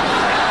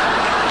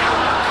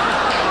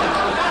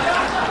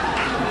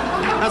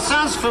 That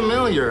sounds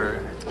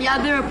familiar. Yeah,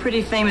 they're a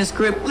pretty famous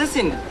group.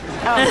 Listen. She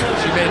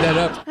made that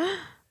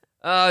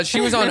up.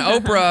 She was on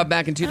Oprah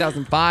back in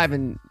 2005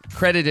 and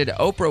credited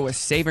Oprah with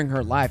saving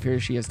her life. Here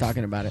she is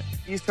talking about it.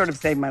 You sort of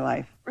saved my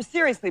life.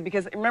 Seriously,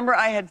 because remember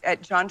I had,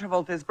 at John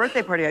Travolta's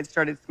birthday party, I'd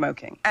started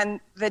smoking. And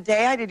the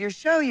day I did your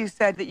show, you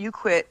said that you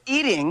quit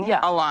eating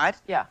a lot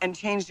and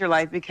changed your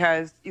life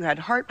because you had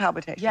heart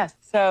palpitations. Yes.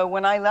 So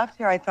when I left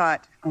here, I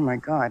thought, oh my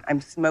God,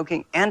 I'm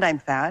smoking and I'm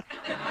fat.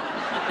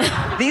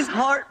 These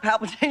heart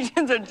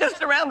palpitations are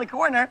just around the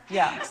corner.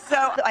 Yeah. So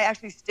I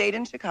actually stayed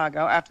in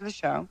Chicago after the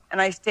show, and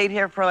I stayed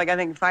here for I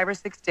think 5 or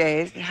 6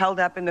 days, held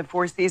up in the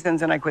Four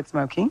Seasons, and I quit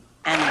smoking.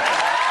 And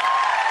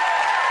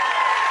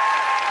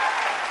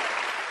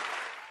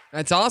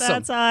that's awesome.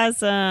 That's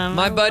awesome.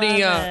 My I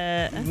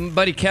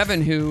buddy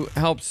Kevin, who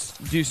helps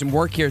do some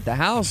work here at the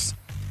house,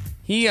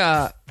 he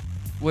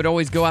would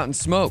always go out and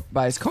smoke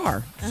by his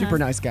car. Super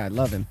nice guy,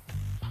 love him.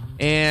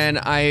 And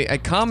I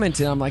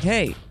commented, I'm like,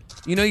 hey,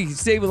 you know, you can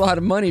save a lot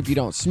of money if you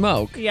don't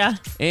smoke. Yeah.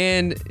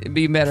 And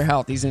be in better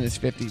health. He's in his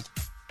 50s.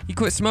 He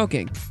quit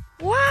smoking.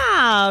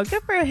 Wow,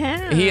 good for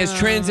him. He has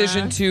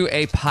transitioned to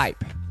a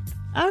pipe.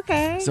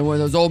 Okay. So one of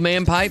those old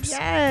man pipes.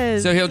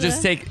 Yes. So he'll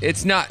just take,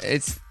 it's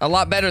a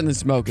lot better than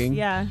smoking.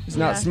 Yeah. It's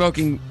not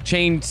smoking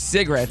chain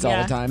cigarettes all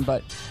the time,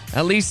 but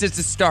at least it's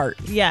a start.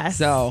 Yes.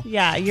 So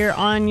yeah, you're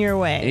on your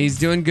way. he's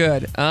doing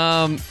good.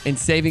 And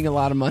saving a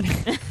lot of money.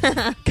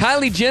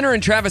 Kylie Jenner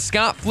and Travis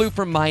Scott flew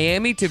from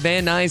Miami to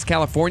Van Nuys,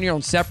 California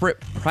on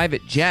separate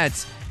private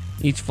jets.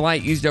 Each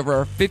flight used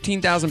over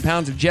 15,000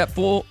 pounds of jet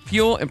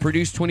fuel and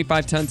produced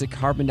 25 tons of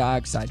carbon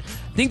dioxide.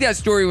 I think that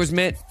story was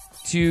meant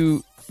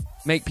to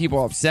make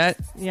people upset.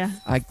 Yeah.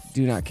 I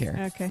do not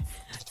care. Okay.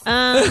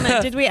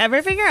 Did we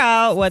ever figure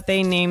out what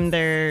they named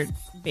their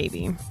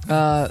baby?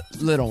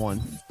 Little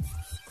one.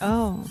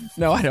 Oh.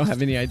 No, I don't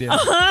have any idea.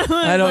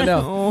 I don't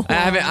know. I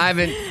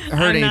haven't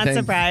heard anything. I'm not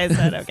surprised,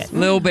 but okay.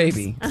 Lil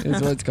Baby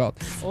is what it's called.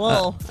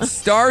 Lil.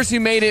 Stars who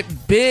made it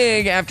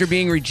big after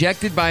being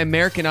rejected by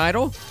American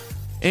Idol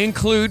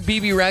include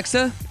Bebe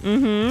Rexha,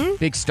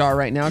 big star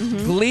right now.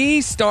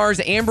 Glee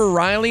stars Amber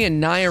Riley and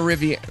Naya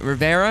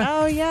Rivera.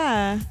 Oh,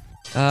 yeah.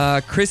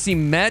 Chrissy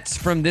Metz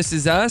from This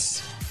Is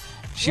Us.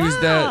 She was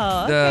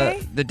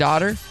okay. the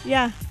daughter.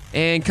 Yeah.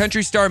 And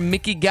country star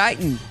Mickey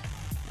Guyton.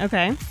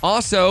 Okay.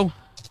 Also,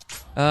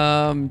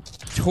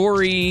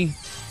 Tori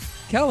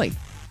Kelly.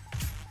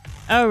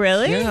 Oh,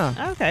 really?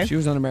 Yeah. Okay. She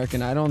was on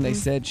American Idol, and they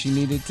said she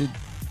needed to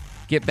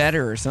get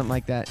better or something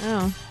like that.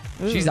 Oh.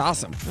 Ooh. She's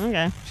awesome.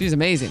 Okay. She's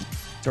amazing.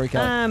 Tori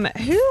Kelly.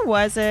 Who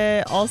was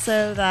it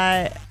also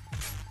that...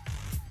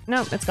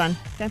 No, it's gone.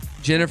 Okay.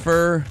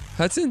 Jennifer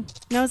Hudson?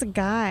 No, it was a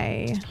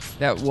guy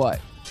That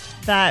what?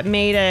 that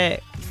made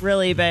it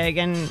really big,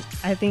 and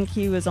I think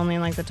he was only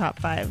in like the top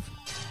 5.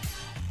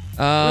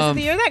 Was it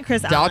the year that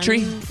Chris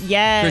Daughtry? Allen?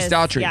 Yes. Chris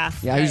Daughtry.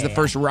 Yeah. He was the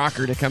first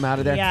rocker to come out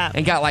of there. Yeah.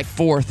 And got like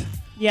 4th.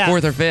 Yeah.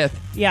 4th or 5th.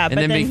 Yeah, and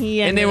but then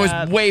he and it ended was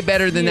up way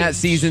better than that huge.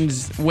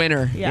 season's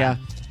winner. Yeah.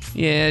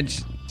 Yeah.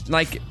 It's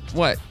like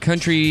what?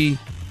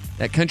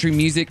 That country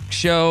music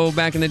show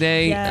back in the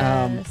day.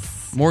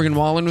 Yes. Morgan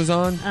Wallen was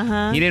on.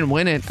 Uh-huh. He didn't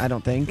win it, I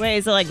don't think. Wait,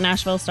 is it like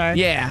Nashville Star?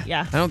 Yeah.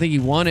 Yeah. I don't think he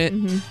won it.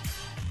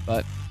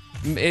 But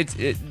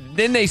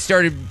then they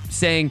started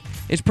saying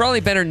it's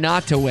probably better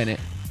not to win it.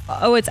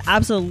 Oh, it's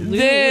absolutely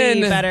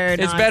better.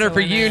 It's not better to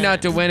for win you it.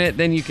 not to win it.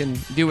 Then you can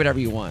do whatever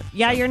you want.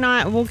 Yeah, you're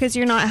not. Well, because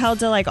you're not held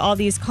to like all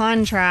these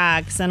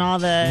contracts and all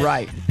the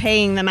Right.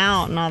 paying them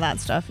out and all that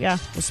stuff. Yeah.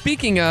 Well,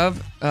 speaking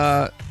of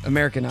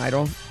American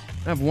Idol,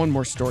 I have one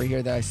more story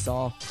here that I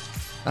saw.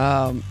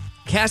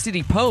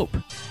 Cassidy Pope.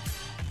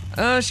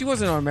 She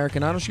wasn't on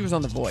American Idol. She was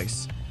on The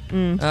Voice.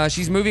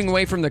 She's moving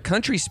away from the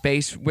country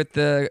space with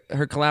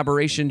her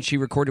collaboration she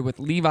recorded with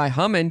Levi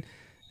Hummin.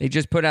 They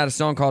just put out a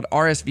song called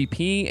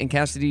RSVP, and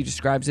Cassidy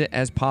describes it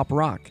as pop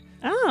rock.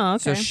 Oh, Oh,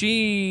 okay. So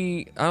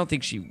I don't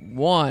think she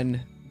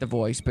won The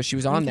Voice, but she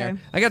was on there. Okay.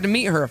 I got to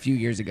meet her a few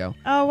years ago.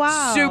 Oh,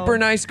 wow. Super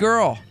nice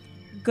girl.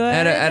 Good.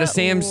 At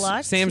a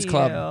luck Sam's to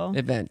Club you.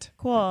 event.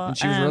 Cool. And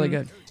she was really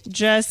good.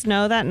 Just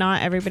know that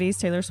not everybody's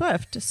Taylor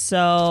Swift. So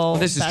Well,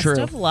 this is best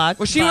true. of luck.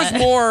 Well, she was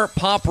more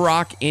pop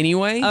rock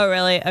anyway. Oh,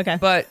 really? Okay.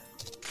 But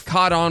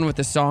caught on with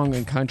the song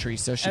and country,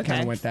 so she kind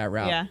Okay. of went that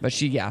route. Yeah. But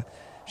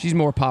she's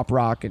more pop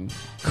rock and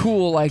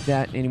cool like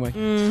that anyway.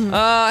 Mm-hmm.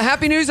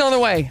 Happy news on the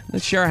way.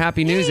 Let's share our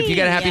happy news. If you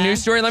got a happy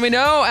news story, let me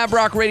know at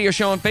Brock Radio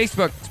Show on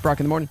Facebook. It's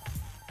Brock in the Morning.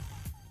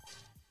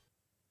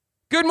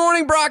 Good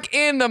morning, Brock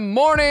in the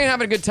Morning.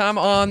 Having a good time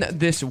on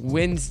this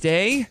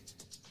Wednesday.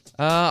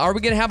 Are we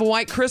going to have a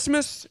white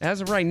Christmas?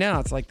 As of right now,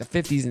 it's like the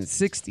 50s and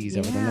 60s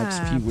over the next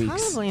few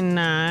weeks. Probably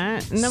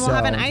not. And then we'll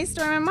have an ice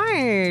storm in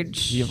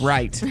March. You're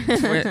right.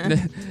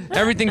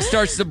 Everything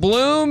starts to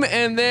bloom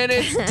and then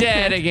it's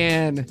dead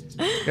again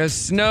because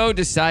snow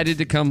decided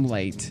to come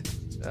late.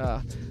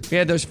 We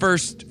had those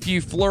first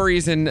few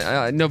flurries in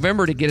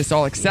November to get us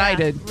all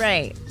excited. Yeah,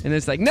 right. And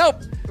it's like,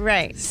 nope.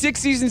 Right.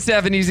 60s and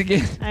 70s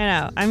again. I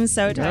know. I'm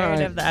so tired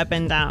right. of the up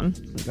and down.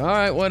 All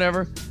right,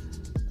 whatever.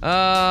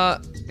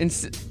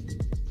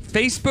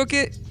 Facebook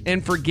it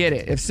and forget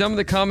it. If some of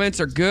the comments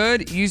are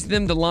good, use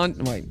them to launch.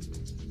 Wait.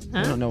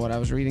 I don't know what I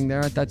was reading there.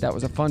 I thought that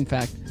was a fun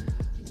fact.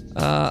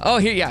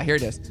 Here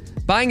it is.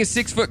 Buying a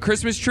 6-foot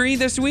Christmas tree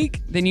this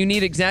week, then you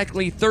need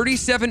exactly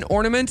 37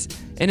 ornaments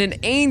and an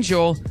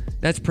angel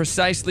that's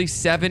precisely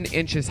 7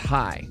 inches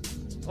high.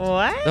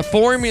 What?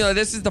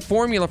 This is the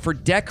formula for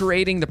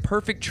decorating the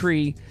perfect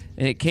tree,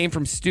 and it came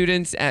from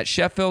students at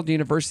Sheffield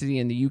University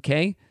in the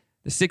UK.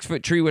 The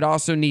 6-foot tree would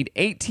also need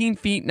 18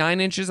 feet, 9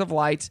 inches of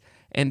lights,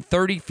 and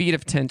 30 feet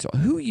of tinsel.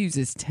 Who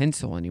uses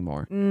tinsel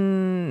anymore?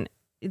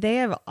 They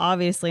have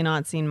obviously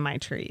not seen my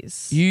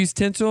trees. You use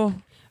tinsel?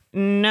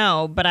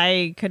 No, but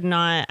I could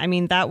not. I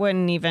mean, that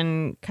wouldn't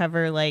even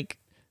cover like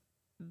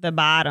the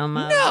bottom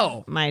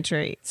of my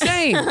tree.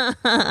 Same.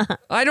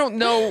 I don't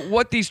know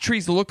what these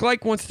trees look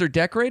like once they're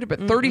decorated, but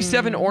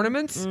 37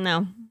 ornaments?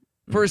 No.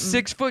 For a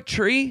 6-foot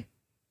tree?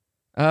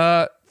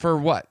 For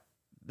what?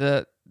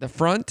 The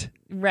front?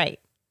 Right.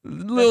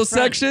 Little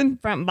section?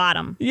 Front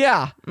bottom.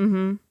 Yeah.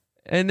 Mm-hmm.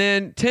 And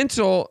then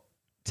tinsel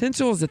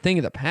is a thing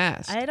of the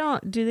past.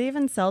 Do they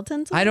even sell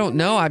tinsel? I don't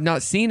know. I've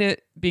not seen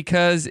it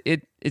because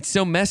it's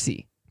so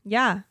messy.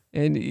 Yeah.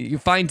 And you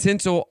find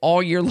tinsel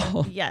all year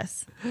long.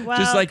 Yes. Well,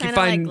 just like you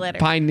find glitter.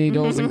 pine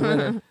needles and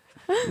glitter.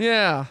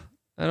 Yeah.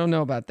 I don't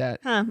know about that.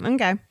 Huh.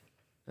 Okay.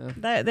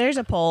 There's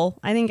a poll.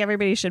 I think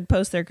everybody should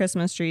post their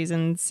Christmas trees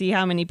and see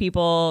how many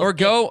people or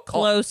go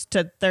close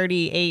to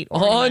 38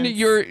 ornaments.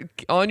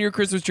 On your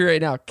Christmas tree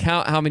right now.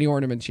 Count how many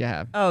ornaments you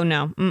have. Oh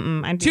no.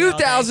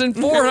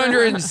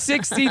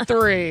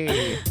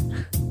 2,463.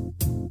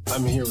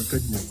 I'm here with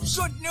good news.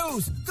 Good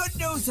news! Good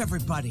news,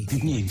 everybody!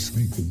 Good news.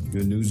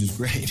 Good news is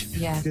great.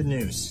 Yeah. Good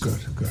news. Good.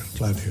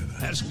 Glad to hear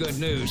that. That's good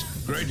news.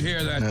 Great to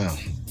hear that. Now,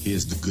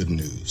 here's the good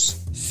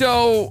news.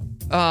 So,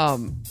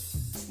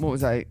 what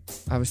was I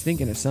was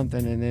thinking of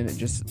something and then it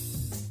just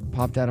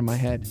popped out of my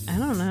head. I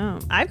don't know.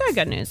 I've got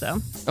good news though.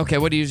 Okay,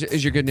 what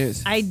is your good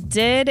news? I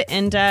did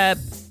end up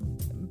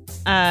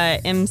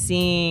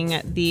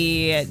emceeing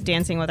the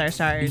Dancing with Our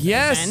Stars.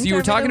 Yes, you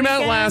were talking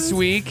about it last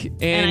week,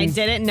 and I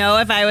didn't know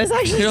if I was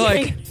actually you're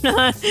doing like, it or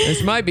not.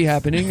 This might be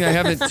happening. They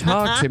haven't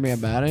talked to me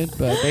about it,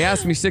 but they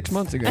asked me 6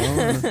 months ago.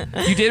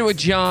 You did it with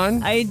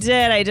John. I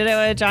did it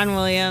with John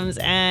Williams,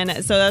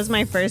 and so that was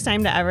my first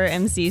time to ever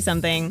MC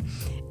something.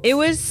 It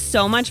was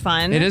so much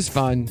fun. It is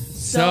fun.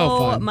 So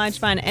fun. Much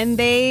fun. And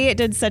they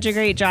did such a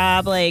great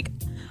job. Like,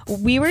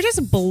 we were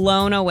just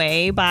blown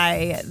away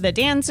by the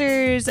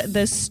dancers,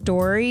 the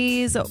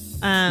stories. They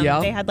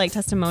had like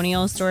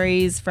testimonial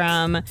stories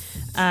from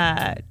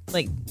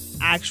like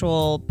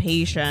actual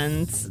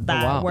patients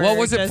that were what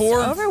was it just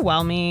for?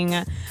 Overwhelming.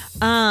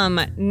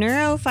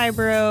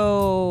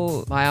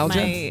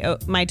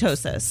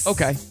 Mitosis.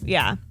 Okay.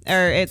 Yeah.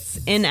 Or it's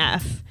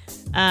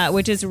NF,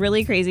 which is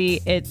really crazy.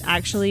 It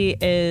actually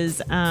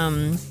is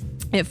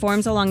it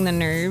forms along the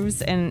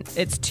nerves, and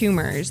it's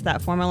tumors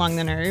that form along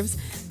the nerves,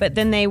 but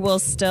then they will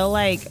still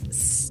like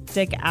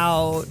stick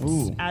out.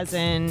 Ooh. As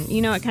in,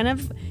 it kind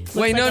of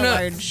looks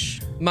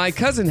large. My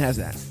cousin has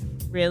that.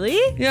 Really?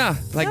 Yeah,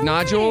 like No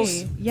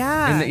nodules. way.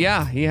 Yeah.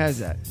 Yeah, he has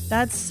that.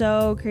 That's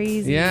so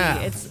crazy. Yeah.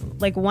 It's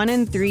like 1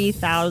 in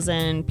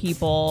 3,000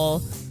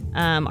 people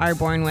are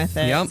born with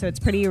it. Yep. So it's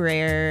pretty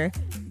rare.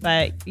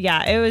 But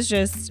yeah, it was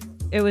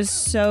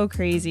so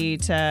crazy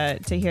to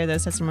hear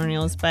those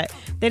testimonials. But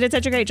they did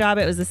such a great job.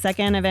 It was the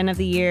second event of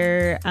the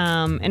year,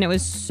 and it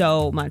was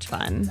so much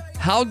fun.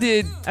 How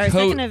did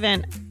second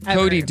event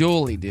ever. Cody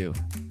Dooley do?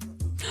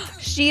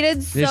 She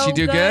did so Did she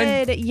do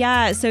good?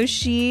 Yeah, so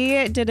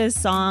she did a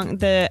song.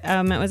 It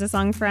was a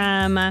song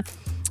from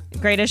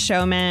Greatest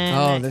Showman.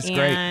 Oh, that's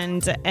great.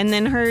 And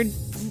then her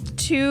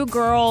 2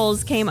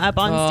 girls came up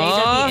on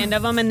stage at the end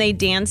of them, and they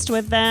danced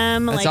with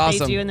them That's like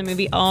awesome. they do in the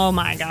movie. Oh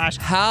my gosh,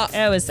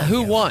 it was so Who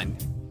cute. won?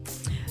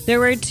 There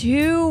were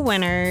 2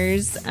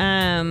 winners.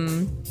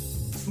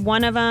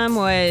 one of them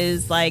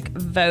was like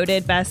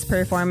voted best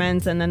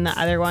performance, and then the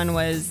other one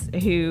was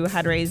who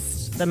had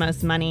raised the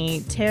most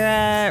money.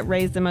 Tara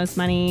raised the most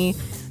money.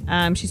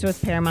 She's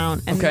with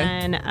Paramount, and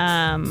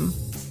then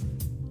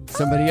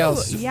somebody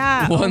else.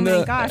 Yeah. Oh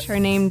my gosh, her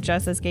name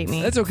just escaped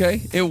me. That's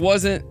okay. It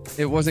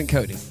wasn't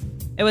Cody.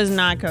 It was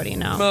not Cody,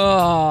 no.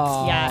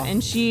 Oh. Yeah,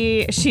 and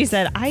she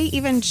said, I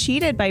even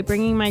cheated by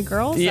bringing my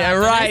girls up, right.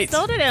 and I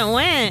still didn't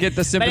win. Get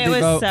the sympathy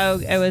but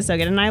vote. It was so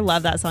good, and I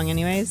love that song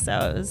anyways, so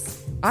it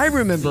was... I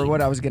remember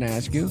what I was going to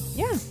ask you.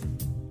 Yeah.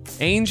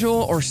 Angel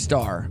or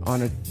star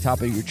on the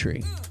top of your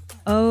tree?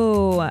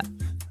 Oh,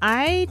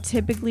 I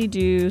typically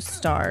do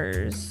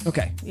stars.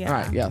 Okay. Yeah. All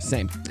right. Yeah,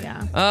 same.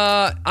 Yeah.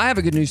 I have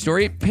a good news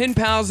story. Pen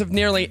pals of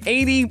nearly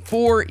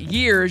 84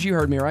 years, you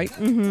heard me right,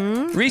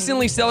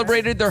 recently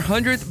celebrated their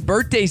 100th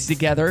birthdays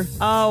together.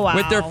 Oh, wow.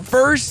 With their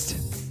first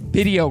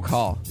video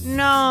call.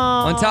 No.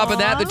 On top of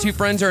that, the two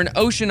friends are an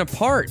ocean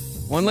apart.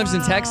 One lives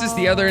in Texas,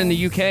 the other in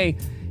the UK.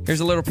 Here's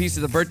a little piece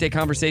of the birthday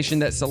conversation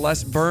that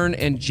Celeste Byrne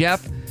and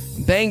Jeff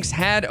Banks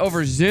had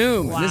over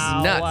Zoom. Wow. This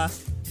is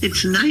nuts.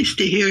 It's nice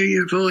to hear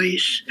your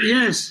voice.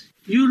 Yes,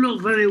 you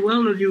look very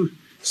well, and you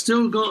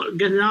still got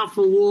getting out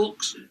for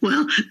walks.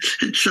 Well,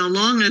 so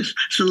long as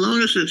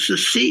it's a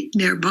seat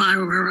nearby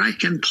where I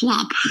can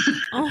plop.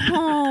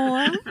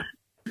 Oh.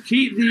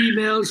 Keep the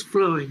emails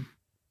flowing.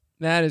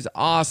 That is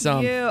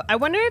awesome. I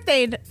wonder if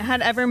they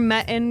had ever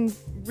met in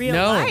real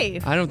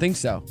life. I don't think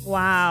so.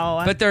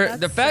 Wow. But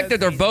the fact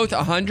that they're both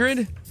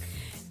 100,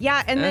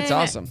 yeah, and that's then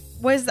awesome.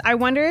 I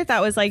wonder if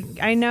that was like,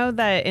 I know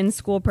that in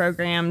school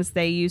programs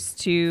they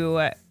used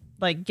to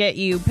like get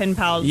you pen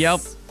pals. Yep.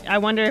 I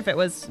wonder if it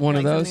was one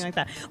of those, something like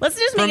that. Let's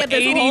just make from up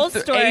this whole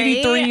story.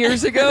 83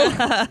 years ago.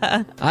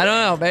 I don't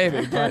know,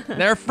 baby, but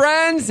they're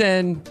friends,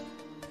 and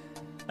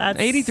that's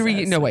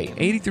 83. So no, wait,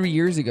 83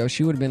 years ago,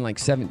 she would have been like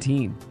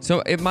 17.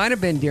 So it might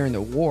have been during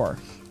the war.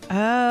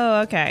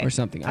 Oh, okay. Or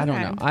something. I don't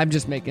know. I'm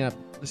just making up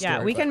the story.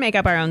 Yeah, we can make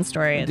up our own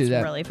story. We'll do It's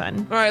that. really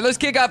fun. All right, let's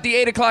kick off the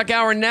 8 o'clock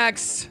hour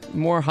next.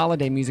 More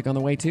holiday music on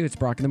the way, too. It's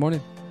Brock in the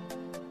morning.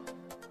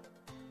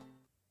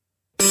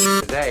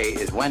 Today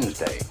is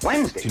Wednesday.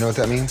 Wednesday. Do you know what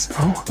that means?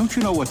 Oh, don't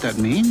you know what that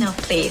means? No,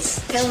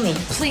 please. Tell me.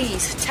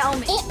 Please, tell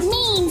me. It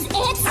means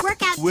it's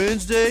workout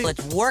Wednesday.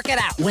 Let's work it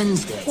out.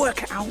 Wednesday.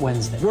 Work out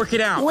Wednesday. Work it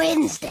out.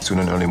 Wednesday.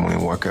 Doing an early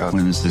morning workout.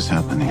 When is this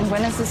happening? And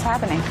when is this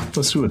happening?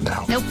 Let's do it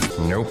now. Nope.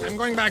 Nope. I'm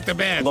going back to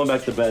bed. Going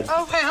back to bed.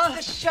 Oh, well,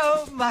 the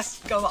show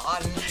must go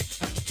on.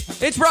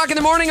 It's Brock in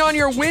the morning on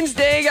your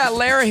Wednesday. Got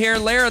Lara here.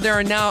 Lara, there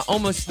are now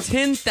almost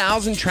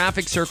 10,000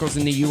 traffic circles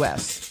in the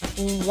U.S.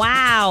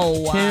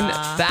 Wow.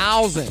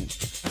 10,000.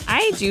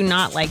 I do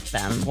not like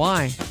them.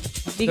 Why?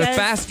 They're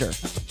faster.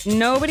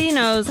 Nobody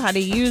knows how to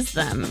use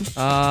them.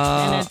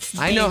 And it's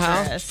I know how.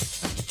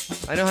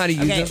 dangerous. I know how to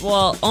use Okay, it.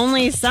 well,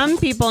 only some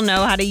people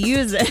know how to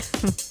use it.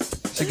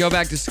 So go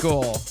back to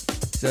school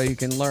so you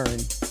can learn.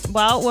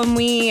 Well, when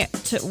we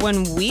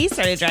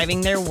started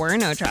driving, there were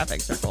no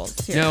traffic circles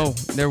here. No,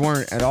 there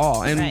weren't at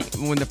all. And Right.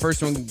 when the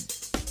first one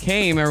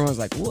came, everyone was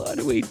like, what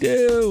do we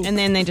do? And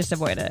then they just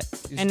avoid it.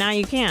 And now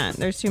you can't.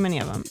 There's too many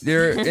of them.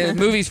 There are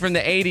movies from the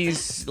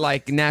 80s,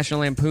 like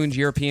National Lampoon's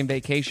European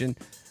Vacation.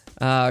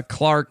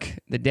 Clark,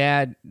 the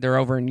dad, they're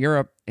over in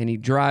Europe, and he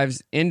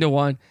drives into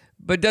one,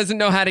 but doesn't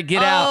know how to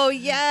get out. Oh,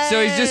 yes.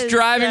 So he's just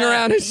driving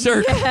around in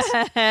circles.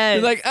 Yes.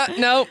 He's like,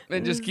 nope.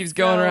 It just keeps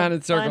going around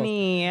in circles.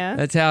 Funny.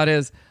 That's how it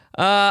is.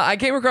 I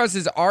came across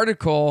this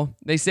article.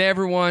 They say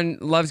everyone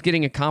loves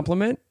getting a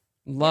compliment.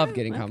 Love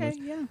getting compliments.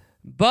 Yeah.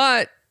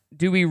 But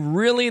do we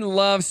really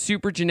love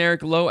super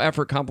generic, low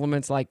effort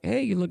compliments like,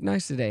 hey, you look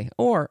nice today?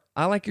 Or,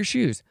 I like your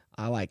shoes.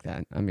 I like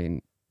that. I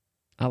mean,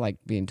 I like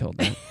being told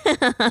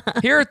that.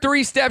 Here are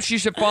 3 steps you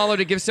should follow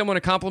to give someone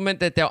a compliment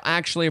that they'll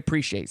actually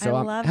appreciate. So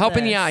I'm love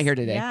helping you this. out here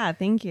today. Yeah,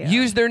 thank you.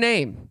 Use their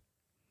name.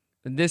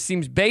 This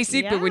seems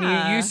basic, but when you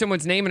Yeah. use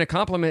someone's name in a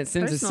compliment, it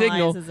sends a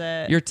signal.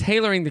 Personalizes it. You're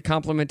tailoring the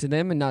compliment to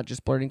them and not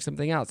just blurting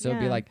something out. So it'd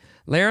be Yeah. like,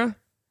 Lara,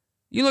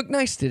 you look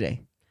nice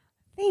today.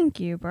 Thank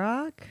you,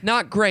 Brock.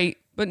 Not great,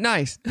 but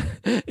nice.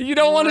 You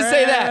don't want to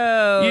say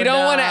that. You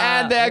don't want to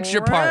add the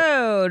extra part.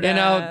 Rude. You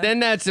know, then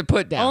that's a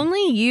put down.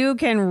 Only you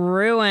can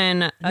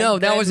ruin a No,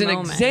 that good was an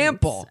moment.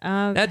 example.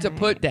 Okay. That's a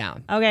put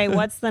down. Okay,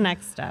 what's the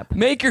next step?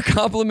 Make your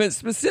compliment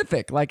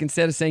specific. Like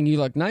instead of saying you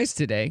look nice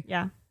today,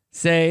 Yeah.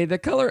 say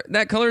that color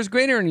is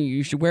greater on you.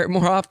 You should wear it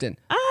more often.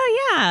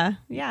 Oh, yeah.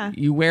 Yeah.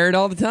 You wear it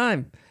all the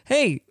time.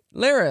 Hey,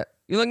 Lara,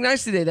 you look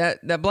nice today.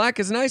 That black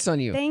is nice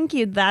on you. Thank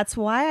you. That's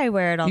why I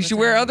wear it all You the should time.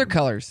 wear other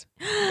colors.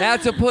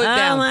 That's a put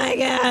down. Oh, my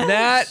gosh.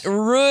 That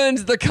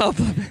ruins the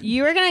compliment.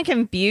 You are going to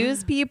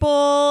confuse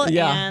people,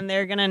 Yeah. and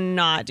they're going to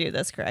not do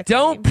this correctly.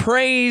 Don't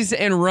praise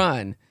and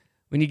run.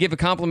 When you give a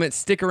compliment,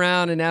 stick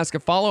around and ask a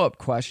follow-up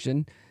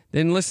question,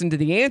 then listen to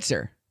the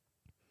answer.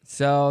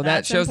 So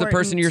That's that shows the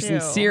person you're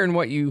important, too. sincere in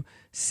what you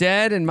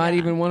said and might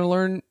even want to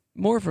learn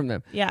more from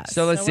them. Yeah.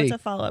 So let's see. What's a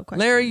follow-up question?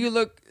 Larry, you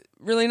look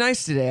really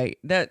nice today.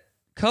 That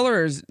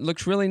color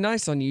looks really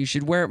nice on you. You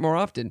should wear it more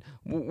often.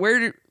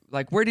 Where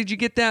did you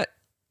get that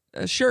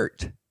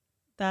shirt?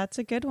 That's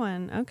a good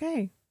one.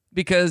 Okay.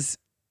 Because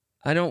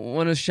I don't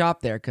want to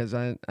shop there because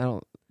I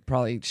don't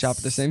probably shop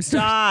at the same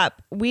store.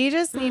 Stop. We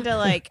just need to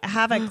like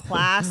have a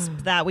clasp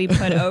that we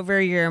put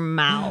over your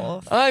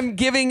mouth. I'm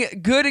giving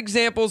good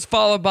examples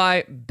followed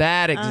by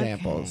bad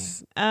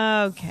examples.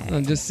 Okay.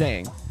 I'm just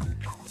saying.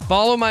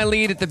 Follow my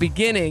lead at the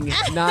beginning,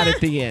 not at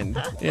the end.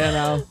 You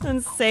know?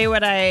 And do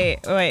what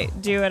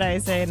I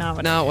say, not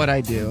what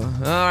I do.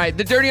 All right,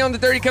 the Dirty on the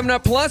 30 coming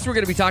up. Plus, we're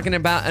going to be talking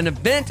about an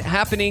event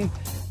happening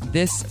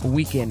this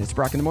weekend. It's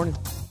Brock in the Morning.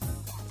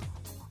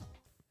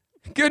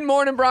 Good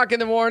morning, Brock in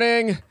the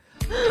Morning.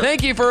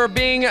 Thank you for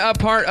being a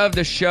part of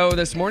the show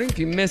this morning. If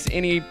you miss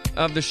any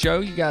of the show,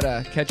 you got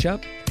to catch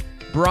up.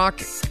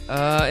 Brock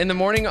in the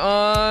Morning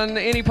on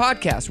any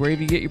podcast, wherever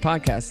you get your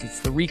podcasts. It's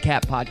the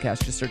Recap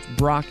Podcast. Just search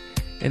Brock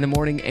in the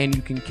Morning and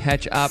you can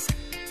catch up.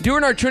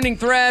 Doing our trending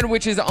thread,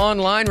 which is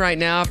online right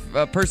now. If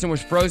a person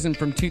was frozen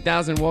from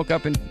 2000, woke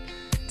up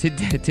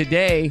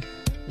today,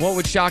 what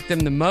would shock them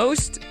the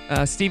most?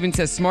 Steven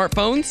says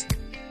smartphones.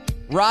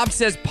 Rob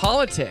says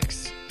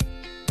politics.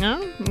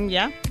 Oh,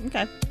 yeah.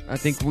 Okay. I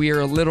think we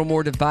are a little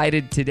more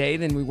divided today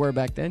than we were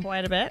back then.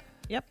 Quite a bit.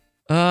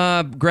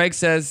 Yep. Greg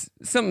says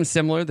something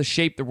similar, the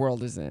shape the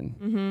world is in.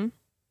 Mm-hmm.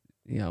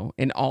 You know,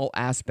 in all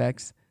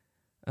aspects.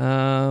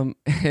 And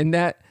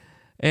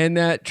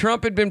that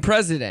Trump had been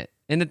president.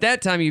 And at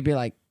that time, you'd be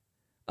like,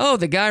 oh,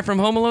 the guy from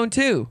Home Alone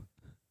 2.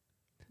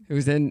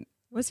 Was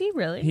he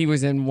really? He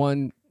was in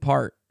one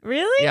part.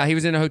 Really? Yeah, he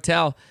was in a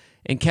hotel,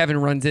 and Kevin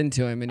runs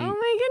into him, and he oh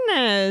my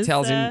goodness.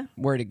 tells him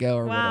where to go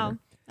or whatever.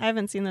 I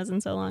haven't seen those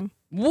in so long.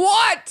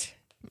 What?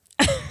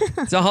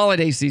 It's a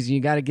holiday season. You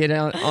got to get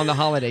on the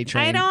holiday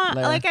train. I don't,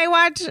 Lara. I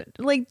watch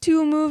like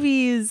 2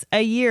 movies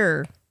a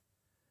year.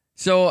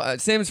 So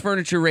Sam's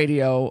Furniture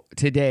Radio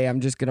today,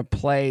 I'm just going to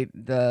play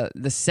the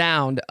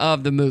sound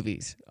of the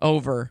movies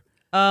over.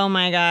 Oh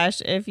my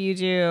gosh, if you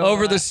do.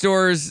 Over the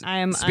store's I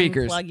am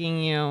speakers.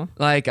 Unplugging you.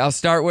 Like, I'll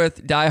start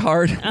with Die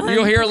Hard.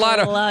 You'll hear a lot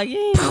of.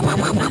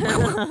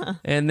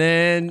 And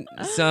then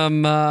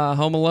some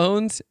Home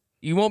Alones.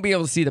 You won't be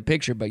able to see the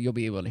picture, but you'll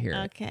be able to hear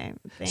it. Okay.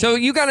 Thanks. So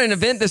you got an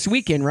event this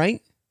weekend,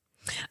 right?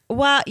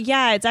 Well,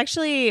 yeah, it's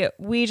actually,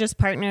 we just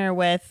partner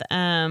with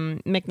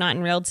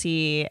McNaughton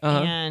Realty,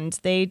 and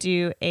they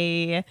do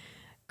a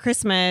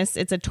Christmas,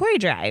 it's a toy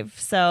drive.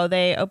 So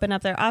they open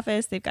up their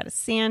office, they've got a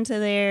Santa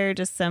there,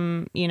 just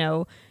some,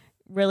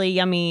 really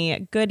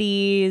yummy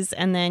goodies,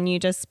 and then you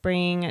just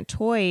bring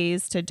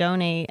toys to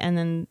donate, and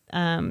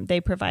then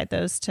they provide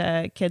those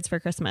to kids for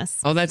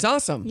Christmas. Oh, that's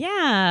awesome.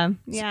 Yeah.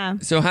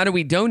 So how do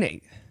we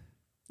donate?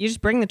 You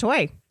just bring the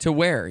toy. To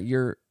where?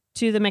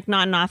 To the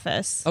McNaughton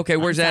office. Okay,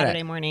 where's that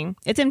Saturday morning.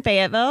 It's in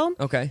Fayetteville.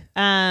 Okay.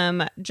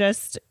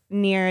 Just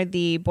near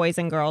the Boys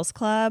and Girls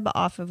Club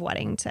off of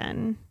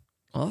Weddington.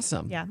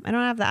 Awesome. Yeah, I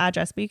don't have the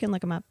address, but you can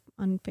look them up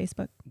on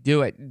Facebook.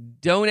 Do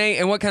it. Donate.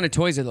 And what kind of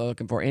toys are they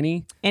looking for?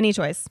 Any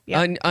toys.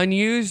 Yeah.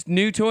 Unused,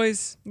 new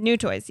toys? New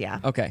toys,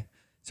 yeah. Okay.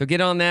 So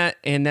get on that,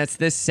 and that's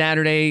this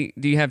Saturday.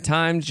 Do you have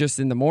times just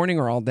in the morning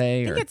or all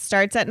day? I think it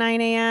starts at 9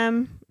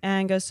 a.m.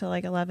 and goes to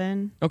like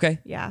 11. Okay.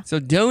 Yeah. So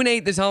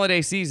donate this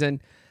holiday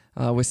season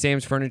with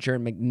Sam's Furniture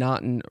and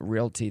McNaughton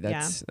Realty.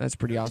 That's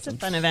pretty awesome.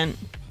 It's a fun event.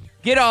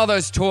 Get all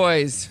those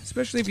toys,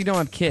 especially if you don't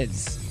have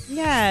kids.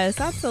 Yes,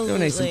 absolutely.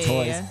 Donate some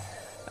toys.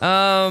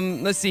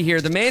 Let's see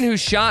here. The man who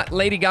shot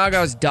Lady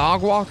Gaga's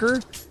dog walker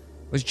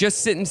was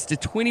just sentenced to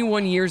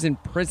 21 years in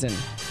prison.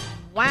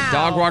 Wow. The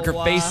dog walker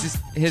faced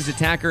his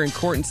attacker in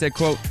court and said,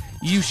 quote,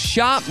 "You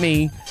shot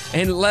me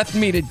and left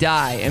me to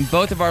die, and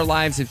both of our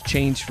lives have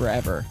changed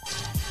forever."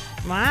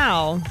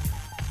 Wow.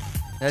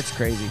 That's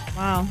crazy.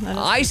 Wow.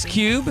 Ice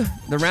Cube,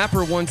 the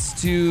rapper,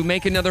 wants to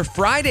make another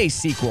Friday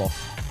sequel,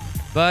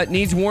 but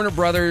needs Warner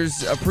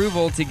Brothers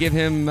approval to give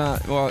him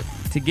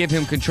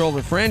control of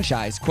the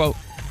franchise. Quote,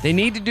 "They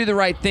need to do the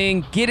right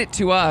thing, get it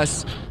to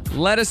us,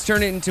 let us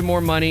turn it into more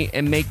money,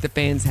 and make the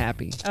fans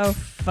happy." Oh,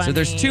 funny. So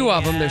there's 2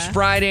 of them. There's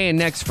Friday and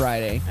Next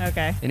Friday.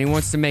 Okay. And he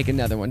wants to make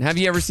another one. Have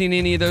you ever seen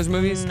any of those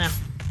movies? No.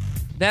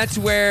 That's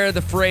where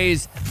the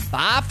phrase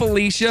 "Bye,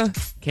 Felicia"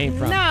 came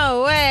from.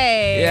 No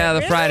way. Yeah, the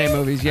Really? Friday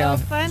movies. Yeah. Oh,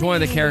 funny. It's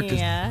one of the characters.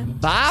 Yeah.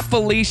 "Bye,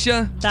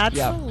 Felicia." That's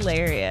Yeah.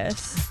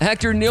 hilarious.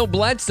 Actor Neil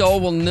Bledsoe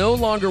will no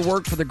longer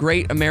work for the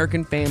Great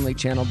American Family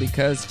Channel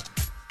because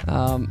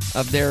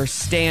of their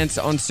stance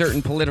on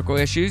certain political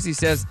issues. He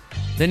says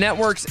the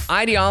network's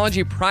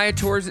ideology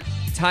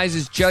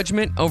prioritizes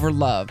judgment over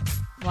love.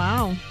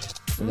 Wow.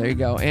 So there you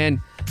go. And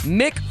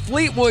Mick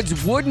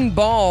Fleetwood's Wooden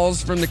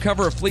Balls from the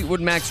cover of Fleetwood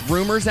Mac's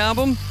Rumors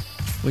album,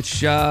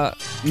 which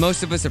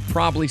most of us have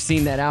probably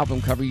seen that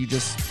album cover. You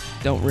just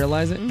don't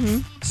realize it.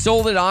 Mm-hmm.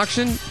 Sold at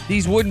auction.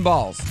 These wooden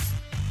balls,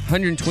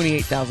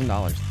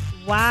 $128,000.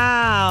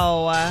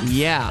 Wow.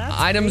 Yeah.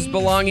 That's Items crazy.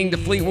 belonging to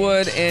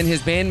Fleetwood and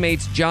his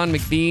bandmates John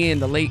McVie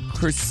and the late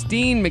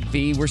Christine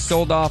McVie were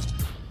sold off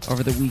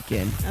over the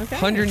weekend. Okay.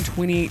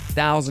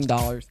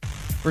 $128,000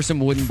 for some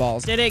wooden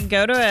balls. Did it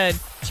go to a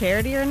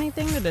charity or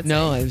anything?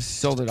 No, it was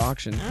sold at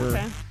auction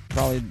for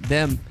probably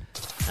them.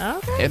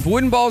 Okay. If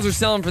wooden balls are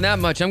selling for that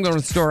much, I'm going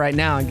to the store right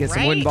now and get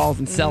some wooden balls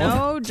and sell them.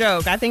 No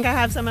joke. I think I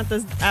have some at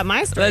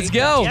my store. Let's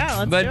go. Yeah,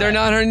 let's but do they're it.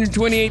 not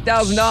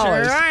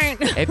 $128,000. Sure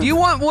ain't. If you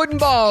want wooden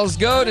balls,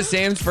 go to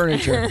Sam's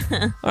Furniture.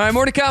 All right,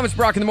 more to come. It's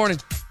Brock in the morning.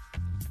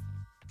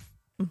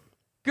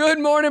 Good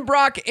morning,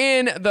 Brock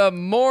in the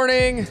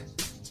morning.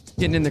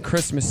 Getting in the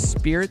Christmas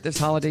spirit this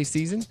holiday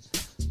season.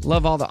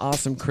 Love all the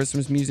awesome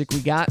Christmas music we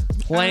got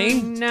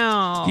playing.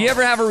 No. If you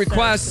ever have a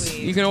request,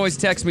 you can always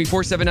text me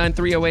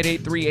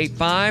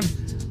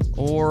 479-308-8385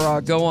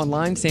 or go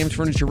online,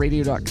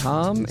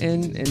 samsfurnitureradio.com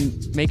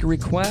and make a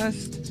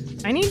request.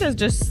 I need to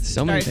just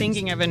So many start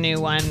thinking of a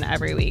new one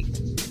every week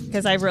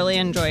because I've really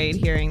enjoyed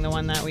hearing the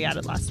one that we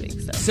added last week.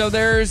 So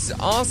there's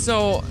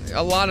also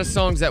a lot of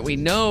songs that we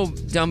know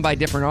done by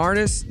different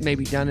artists,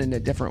 maybe done in a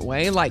different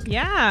way. Like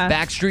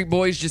Backstreet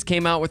Boys just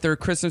came out with their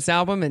Christmas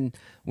album and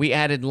we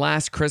added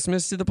Last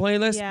Christmas to the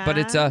playlist, but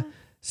it's a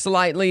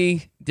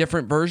slightly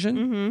different version.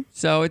 Mm-hmm.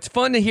 So it's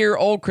fun to hear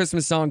old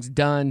Christmas songs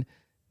done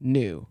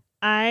new.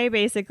 I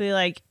basically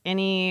like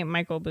any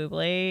Michael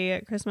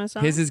Bublé Christmas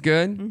song. His is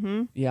good.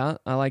 Mm-hmm. Yeah,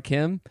 I like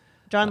him.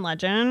 John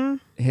Legend.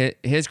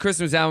 His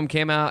Christmas album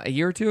came out a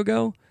year or two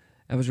ago.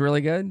 It was really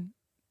good.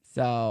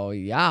 So,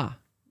 yeah,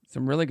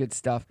 some really good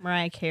stuff.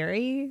 Mariah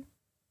Carey,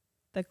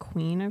 the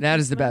queen of That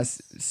Christmas. is the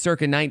best.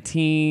 Circa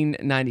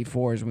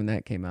 1994 is when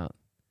that came out.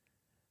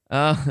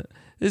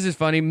 This is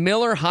funny.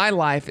 Miller High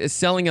Life is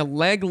selling a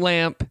leg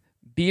lamp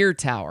beer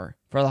tower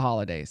for the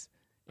holidays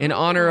in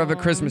honor of A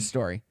Christmas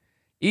Story.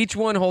 Each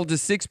one holds a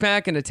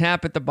 6-pack and a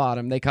tap at the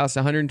bottom. They cost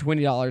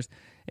 $120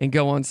 and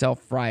go on sale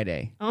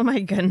Friday. Oh, my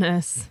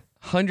goodness.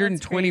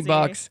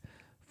 $120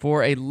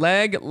 for a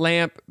leg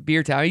lamp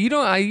beer tower. You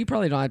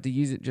probably don't have to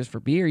use it just for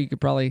beer. You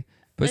could probably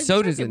put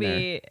sodas in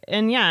there.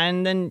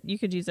 And then you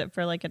could use it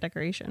for like a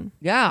decoration.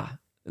 Yeah.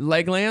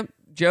 Leg lamp.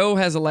 Joe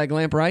has a leg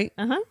lamp, right?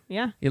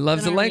 Yeah. He loves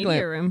It's the in our leg media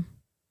lamp. room.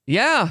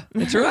 Yeah,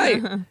 that's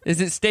right. Does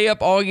it stay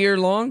up all year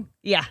long?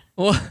 Yeah.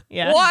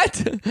 Yeah.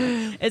 What?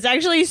 It's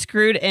actually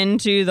screwed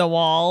into the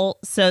wall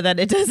so that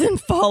it doesn't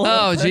fall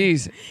Oh, over.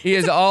 geez. He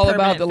is all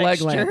about the leg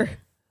fixture. lamp.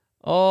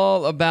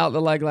 All about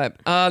the leg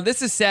lamp.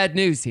 This is sad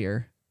news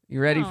here.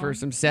 You ready for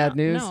some sad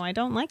news? No, I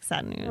don't like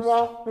sad news.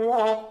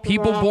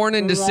 People born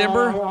in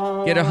December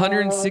get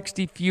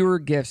 160 fewer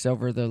gifts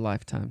over their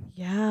lifetime.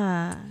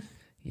 Yeah.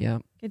 Yeah.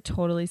 I could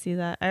totally see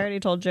that. I already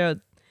told Joe,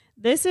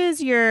 this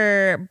is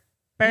your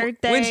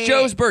birthday. When's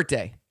Joe's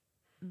birthday?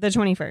 The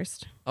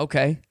 21st.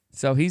 Okay.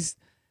 So he's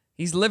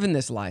living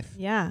this life.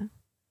 Yeah.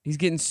 He's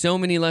getting so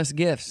many less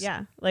gifts.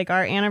 Yeah. Like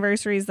our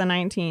anniversary is the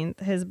 19th.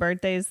 His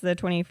birthday's the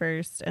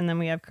 21st. And then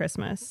we have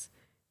Christmas.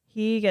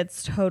 He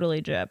gets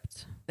totally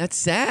gypped. That's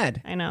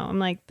sad. I know. I'm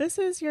like, this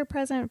is your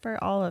present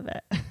for all of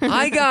it.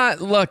 I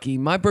got lucky.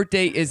 My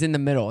birthday is in the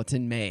middle. It's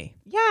in May.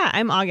 Yeah,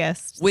 I'm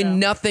August. When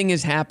nothing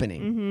is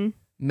happening. Mm-hmm.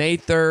 May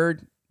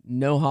 3rd,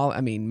 no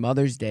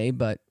Mother's Day,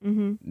 but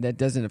that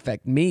doesn't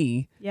affect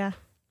me. Yeah.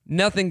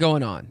 Nothing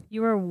going on.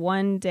 You were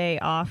one day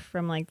off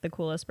from like the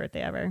coolest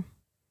birthday ever.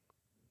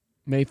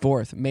 May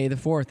 4th. May the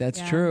 4th. That's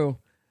Yeah. true.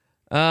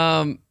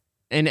 And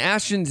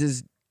Ashton's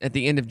is at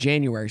the end of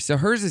January. So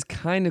hers is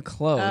kind of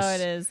close. Oh,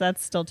 it is.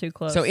 That's still too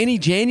close. So any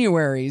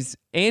Januaries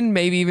and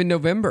maybe even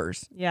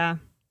Novembers. Yeah.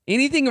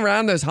 Anything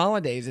around those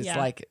holidays, it's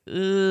like,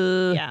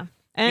 Yeah.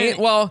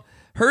 well,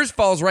 hers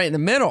falls right in the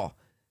middle.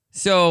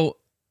 So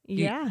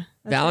Yeah.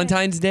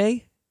 Valentine's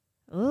Day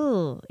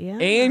Oh, yeah.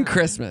 and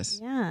Christmas.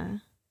 Yeah.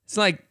 It's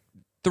like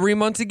 3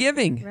 months of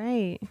giving.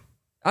 Right.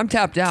 I'm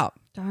tapped out.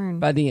 Darn.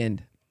 By the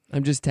end.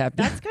 I'm just tapped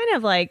out. That's kind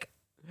of like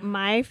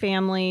my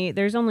family.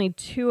 There's only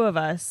 2 of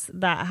us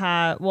that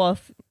have,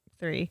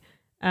 3,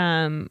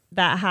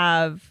 that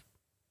have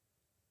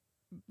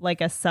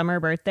like a summer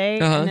birthday.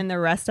 And then the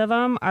rest of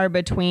them are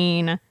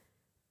between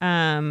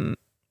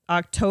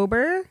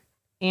October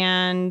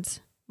and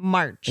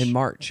March. In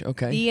March,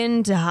 okay. The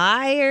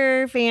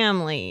entire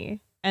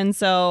family. And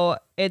so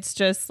it's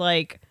just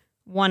like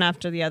one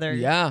after the other.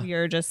 Yeah.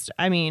 You're just,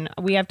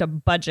 we have to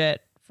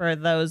budget for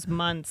those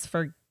months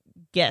for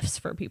gifts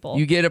for people.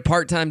 You get a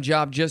part-time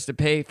job just to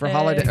pay for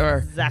holiday or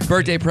Exactly.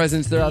 birthday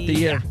presents throughout the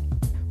year.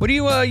 What do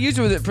you use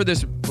with it for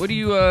this? What do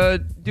you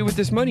do with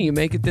this money you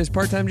make at this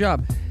part-time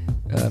job?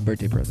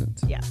 Birthday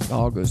presents. Yeah.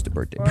 All goes to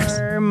birthday presents.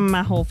 For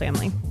my whole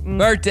family.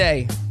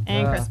 Birthday.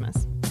 And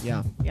Christmas.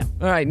 Yeah. Yeah.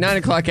 All right, 9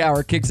 o'clock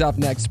hour kicks off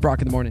next.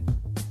 Brock in the morning.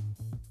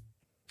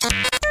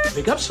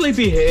 Wake up,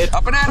 sleepyhead.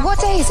 Up and at 'em. What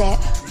day is it?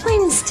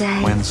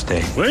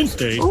 Wednesday.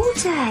 Wednesday. All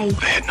day.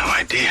 I had no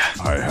idea.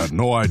 I had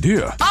no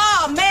idea.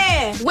 Oh,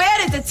 man. Where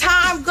did the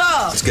time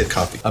go? Let's get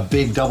coffee. A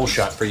big double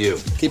shot for you.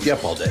 Keep you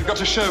up all day. We've got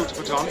a show to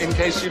put on in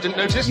case you didn't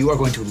notice. You are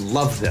going to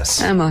love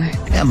this. Am I?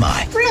 Am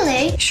I?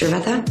 Really? Sure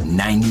about that?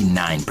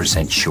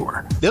 99%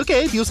 sure.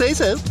 Okay, if you say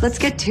so. Let's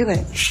get to it.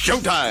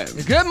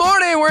 Showtime. Good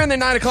morning. We're in the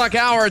 9 o'clock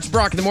hour. It's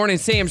Brock in the morning.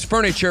 Sam's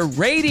Furniture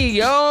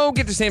Radio.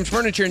 Get to Sam's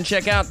Furniture and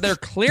check out their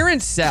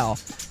clearance sale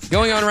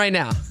going on right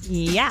now.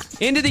 Yeah.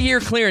 End of the year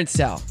clearance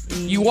sale.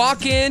 You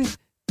walk in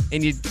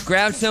and you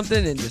grab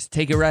something and just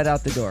take it right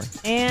out the door.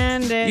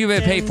 And You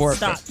better pay for it.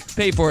 Stop.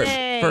 Pay for it.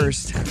 Yay.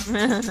 first.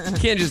 You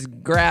can't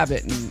just grab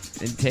it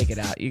and take it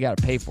out. You got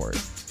to pay for it.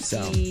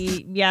 So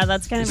yeah,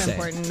 that's kind of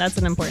important. That's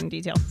an important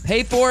detail.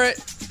 Pay for it,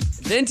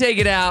 then take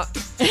it out.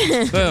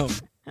 Boom.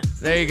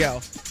 There you go.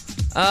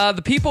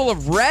 The people of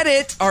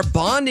Reddit are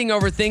bonding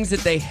over things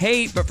that they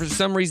hate, but for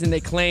some reason they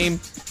claim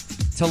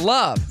to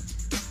love.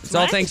 It's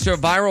all thanks to a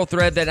viral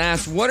thread that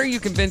asks, what are you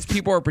convinced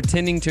people are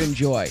pretending to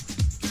enjoy?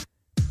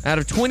 Out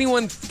of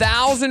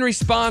 21,000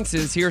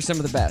 responses, here are some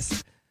of the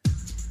best.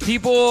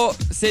 People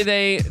say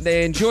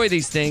they enjoy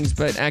these things,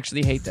 but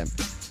actually hate them.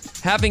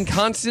 Having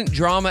constant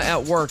drama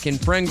at work, in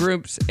friend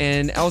groups,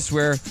 and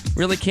elsewhere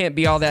really can't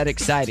be all that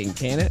exciting,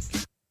 can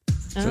it?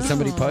 That's what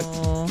somebody put.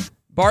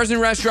 Bars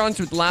and restaurants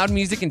with loud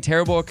music and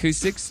terrible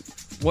acoustics.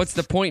 What's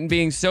the point in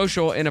being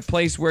social in a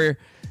place where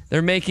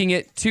they're making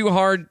it too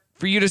hard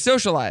for you to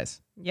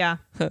socialize? Yeah.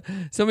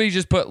 Somebody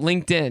just put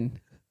LinkedIn.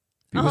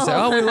 People say,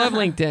 oh, we love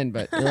LinkedIn,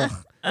 but ugh.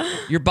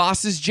 Your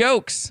boss's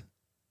jokes.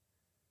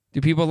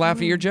 Do people laugh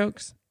at your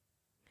jokes?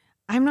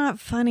 I'm not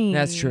funny.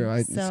 That's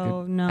true.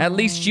 So, no. At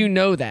least you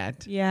know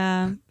that.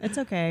 Yeah, it's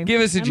okay. Give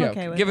us a I'm joke.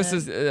 okay with Give it.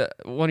 us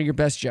one of your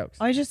best jokes.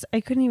 I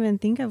couldn't even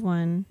think of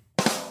one.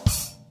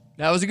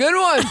 That was a good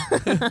one.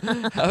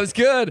 That was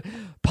good.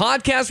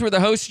 Podcasts where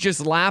the hosts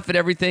just laugh at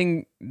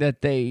everything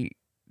that they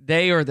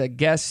or the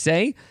guests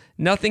say.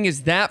 Nothing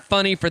is that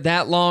funny for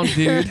that long,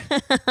 dude.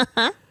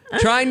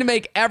 Trying to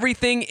make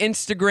everything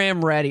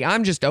Instagram ready.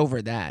 I'm just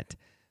over that.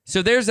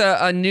 So there's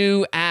a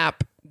new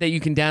app that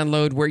you can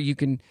download where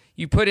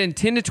you put in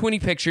 10 to 20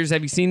 pictures.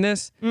 Have you seen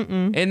this?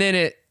 Mm-mm. And then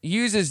it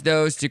uses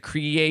those to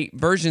create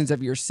versions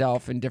of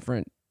yourself in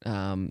different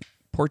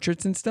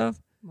portraits and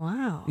stuff.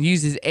 Wow. It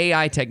uses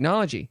AI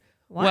technology.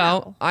 Wow.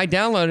 Well, I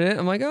downloaded it.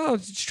 I'm like, oh,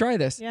 let's try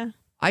this. Yeah.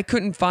 I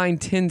couldn't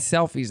find 10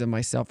 selfies of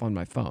myself on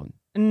my phone.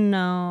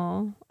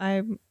 No,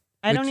 I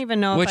don't even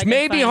know. Which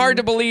may be hard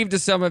to believe to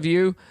some of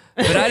you,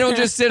 but I don't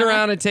just sit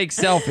around and take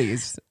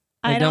selfies.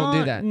 I don't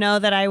do that. Know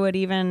that I would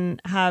even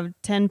have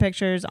 10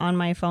 pictures on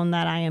my phone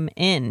that I am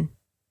in.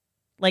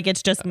 Like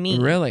it's just me.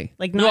 Really?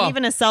 Like not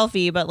even a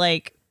selfie, but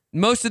like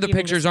most of the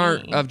pictures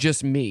aren't me. of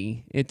just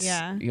me. It's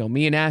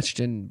me and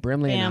Ashton,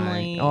 Brimley,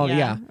 family, and I. Oh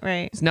yeah,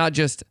 right. It's not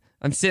just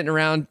I'm sitting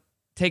around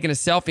taking a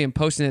selfie and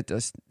posting it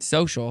to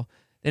social.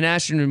 Then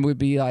Ashton would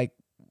be like,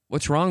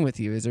 "What's wrong with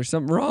you? Is there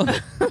something wrong?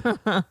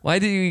 Why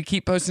do you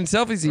keep posting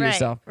selfies of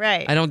yourself?"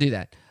 Right. I don't do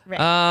that. Right.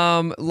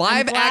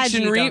 Live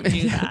action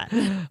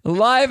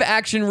live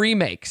action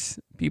remakes.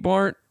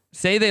 People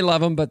say they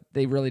love them, but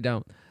they really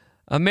don't.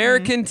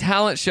 American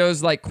talent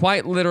shows like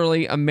quite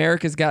literally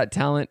America's Got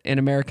Talent and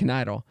American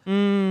Idol.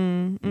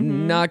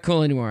 Not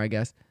cool anymore, I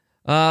guess.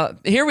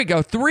 Here we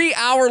go.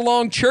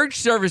 3-hour-long church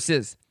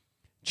services.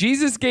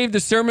 Jesus gave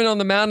the Sermon on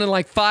the Mount in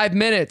like 5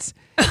 minutes.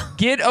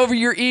 Get over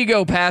your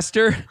ego,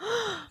 pastor.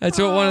 That's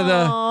what one of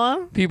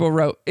the people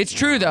wrote. It's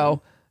true,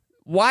 though.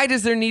 Why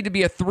does there need to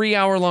be a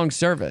 3-hour-long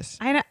service?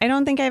 I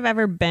don't think I've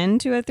ever been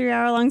to a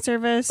 3-hour-long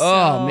service.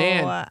 Oh,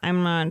 man.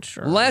 I'm not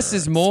sure. Less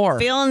is more.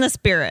 Feeling the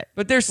spirit.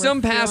 But there's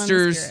some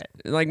pastors,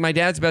 like my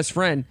dad's best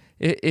friend,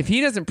 if he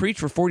doesn't preach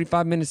for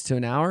 45 minutes to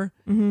an hour,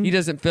 he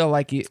doesn't feel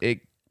like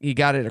he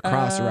got it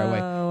across the right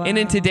way. Wow. And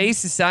in today's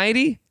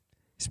society,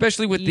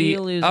 especially with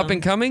the up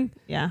and coming,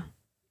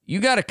 you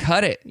got to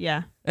cut it.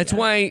 Yeah. That's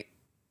why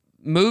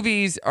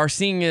movies are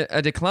seeing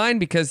a decline,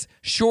 because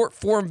short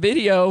form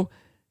video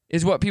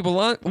is what people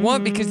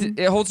want because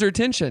it holds their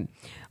attention.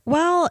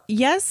 Well,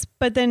 yes,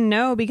 but then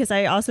no, because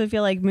I also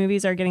feel like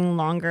movies are getting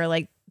longer.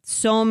 Like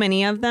so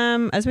many of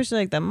them, especially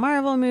like the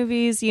Marvel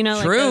movies, you know,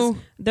 True.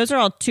 like those are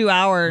all 2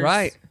 hours.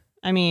 Right.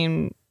 I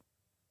mean,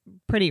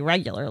 pretty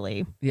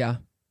regularly. Yeah.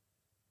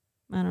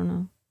 I don't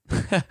know.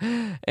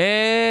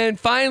 And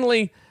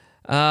finally,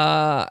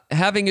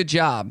 having a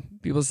job.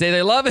 People say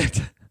they love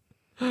it,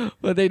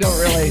 but they don't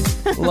really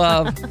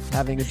love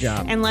having a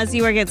job. Unless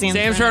you work at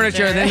Sam's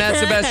Furniture, then that's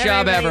the best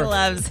job ever. Everybody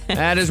loves it.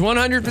 That is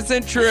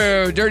 100%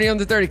 true. Dirty on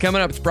the 30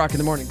 coming up. It's Brock in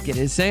the morning. Get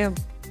it, Sam.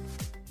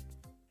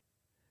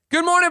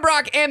 Good morning,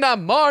 Brock in the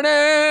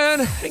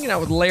morning. Hanging out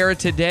with Lara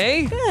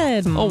today.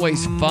 Good morning.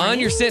 Always fun.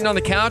 You're sitting on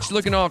the couch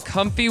looking all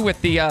comfy with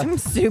the I'm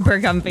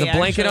super comfy, the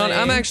blanket actually. on.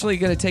 I'm actually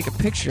going to take a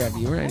picture of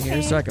you right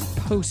here so I can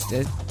post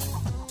it.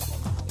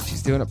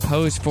 She's doing a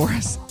pose for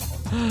us.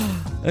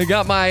 I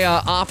got my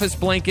office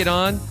blanket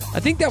on. I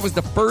think that was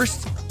the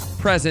first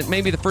present,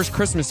 maybe the first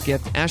Christmas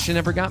gift Ashton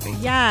ever got me.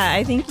 Yeah,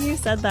 I think you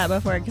said that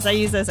before because I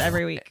use this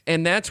every week.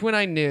 And that's when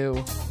I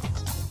knew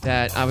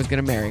that I was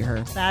going to marry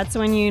her. That's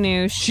when you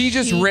knew she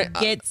just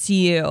gets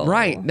you.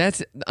 Right.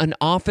 That's an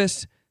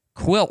office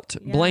quilt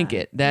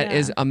blanket that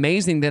is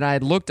amazing that I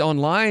had looked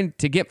online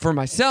to get for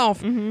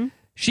myself.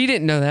 She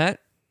didn't know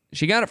that.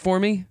 She got it for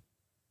me.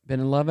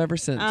 Been in love ever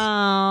since.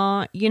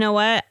 Oh, you know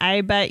what?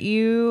 I bet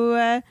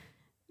you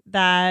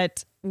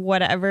that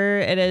whatever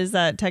it is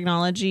that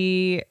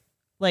technology,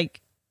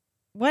 like,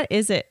 what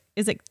is it?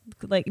 Is it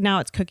like now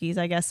it's cookies,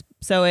 I guess.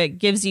 So it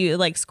gives you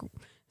like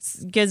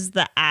gives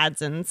the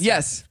ads and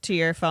stuff to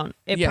your phone.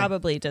 It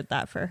probably did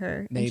that for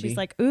her. Maybe. And she's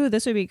like, ooh,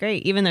 this would be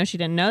great. Even though she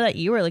didn't know that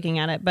you were looking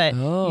at it, but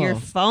your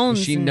phone.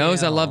 She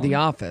knows I love The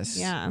Office.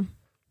 Yeah.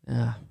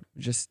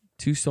 Just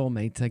Two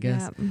soulmates, I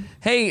guess. Yeah.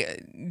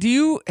 Hey, do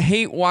you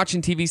hate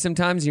watching TV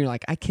sometimes and you're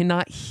like, I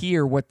cannot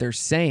hear what they're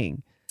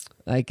saying?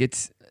 Like do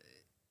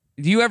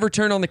you ever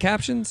turn on the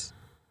captions?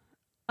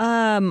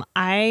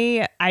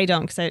 I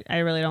don't, because I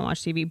really don't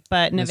watch TV,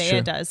 but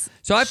Nevaeh does.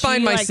 So I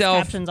find She likes myself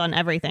captions on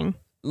everything.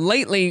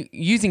 Lately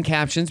using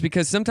captions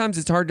because sometimes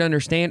it's hard to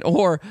understand,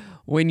 or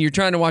when you're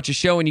trying to watch a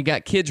show and you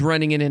got kids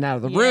running in and out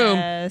of the room,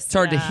 it's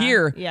hard to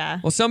hear.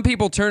 Yeah. Well, some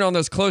people turn on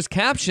those closed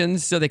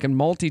captions so they can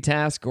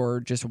multitask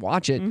or just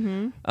watch it.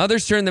 Mm-hmm.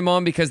 Others turn them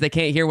on because they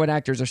can't hear what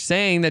actors are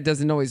saying. That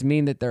doesn't always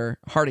mean that they're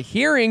hard of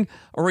hearing.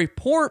 A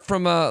report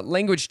from a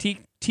language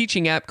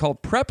teaching app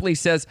called Preply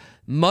says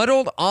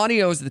muddled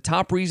audio is the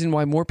top reason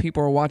why more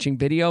people are watching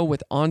video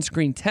with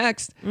on-screen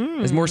text.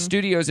 As more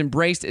studios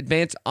embraced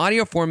advanced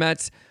audio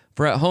formats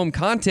for at-home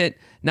content,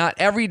 not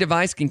every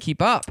device can keep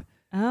up.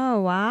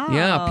 Oh, wow.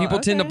 Yeah, people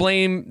tend to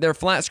blame their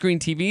flat-screen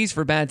TVs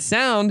for bad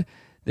sound.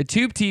 The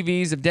tube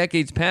TVs of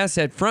decades past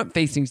had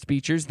front-facing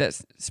speakers that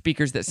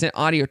sent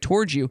audio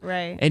towards you.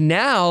 Right. And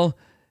now,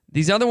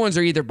 these other ones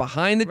are either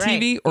behind the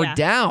TV or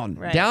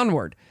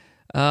downward.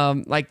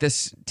 Like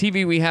this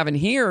TV we have in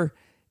here,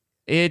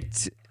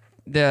 it's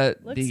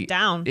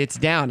down. It's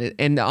down,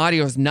 and the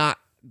audio is not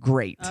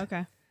great.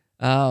 Okay.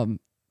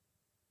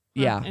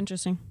 Yeah.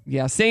 Interesting.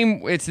 Yeah.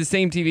 It's the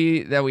same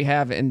TV that we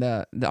have in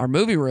our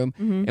movie room,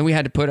 and we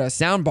had to put a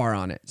sound bar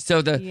on it.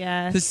 So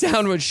the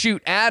sound would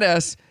shoot at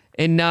us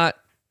and not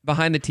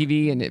behind the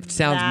TV, and it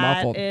sounds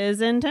muffled. That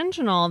is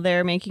intentional.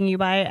 They're making you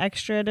buy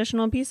extra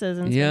additional pieces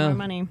and spend more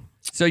money.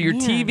 So your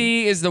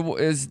TV is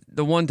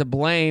the one to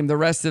blame. The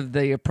rest of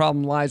the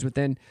problem lies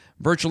within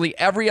virtually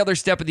every other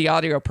step of the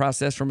audio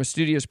process, from a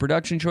studio's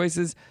production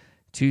choices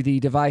to the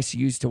device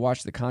used to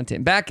watch the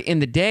content. Back in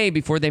the day,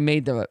 before they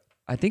made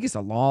I think it's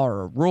a law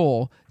or a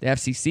rule, the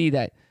FCC,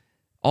 that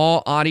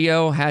all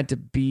audio had to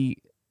be,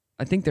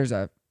 I think there's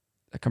a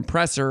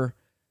compressor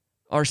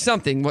or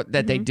something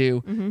that they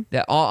do,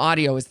 that all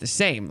audio is the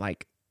same,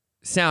 like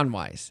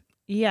sound-wise.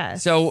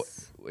 Yes. So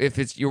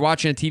if you're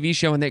watching a TV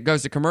show and it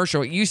goes to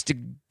commercial, it used to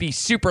be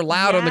super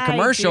loud on the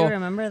commercial. I do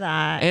remember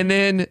that. And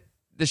then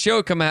the show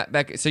would come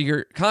back, so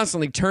you're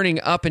constantly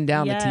turning up and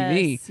down the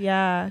TV.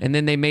 Yeah. And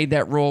then they made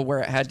that rule where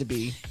it had to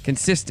be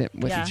consistent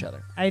with each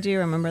other. I do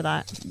remember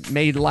that.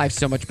 Made life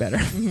so much better.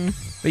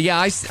 But yeah,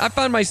 I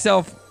find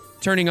myself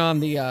turning on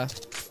the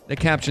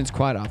captions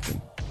quite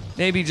often.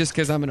 Maybe just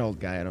because I'm an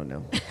old guy. I don't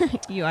know.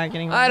 You are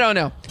getting old. I don't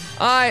know.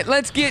 All right,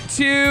 let's get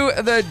to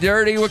the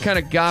dirty. What kind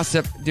of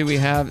gossip do we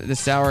have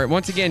this hour?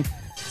 Once again,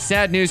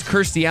 sad news.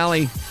 Kirstie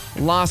Alley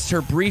lost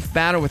her brief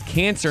battle with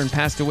cancer and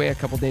passed away a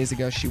couple days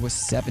ago. She was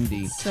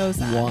 71. So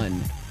sad.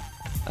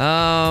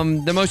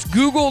 The most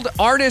Googled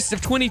artist of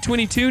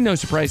 2022, no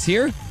surprise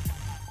here.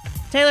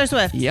 Taylor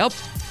Swift. Yep.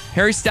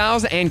 Harry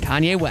Styles and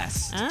Kanye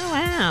West. Oh,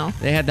 wow.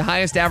 They had the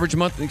highest average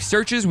monthly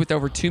searches with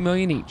over 2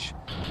 million each.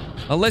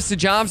 A list of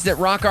jobs that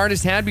rock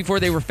artists had before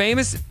they were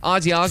famous.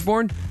 Ozzy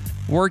Osbourne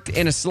worked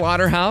in a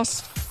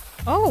slaughterhouse.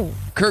 Oh.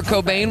 Kurt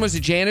Cobain was a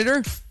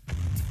janitor.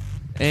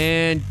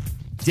 And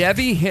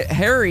Debbie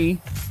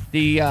Harry,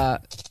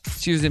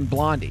 she was in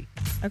Blondie.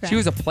 Okay. She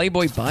was a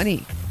Playboy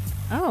bunny.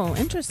 Oh,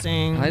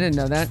 interesting. I didn't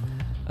know that.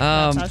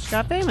 That's how she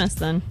got famous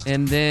then.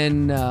 And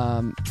then,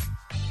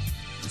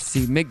 let's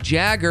see, Mick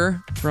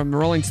Jagger from the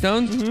Rolling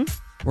Stones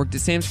worked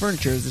at Sam's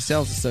Furniture as a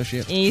sales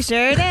associate. He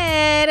sure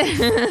did.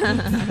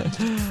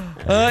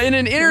 In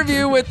an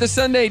interview with the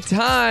Sunday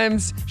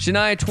Times,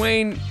 Shania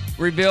Twain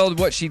revealed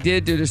what she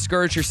did to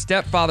discourage her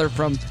stepfather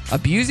from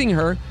abusing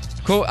her.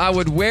 Quote, I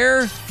would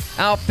wear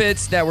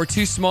outfits that were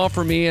too small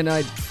for me, and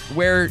I'd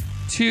wear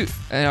two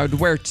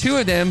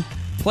of them,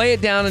 play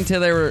it down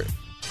until there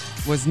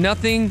was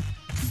nothing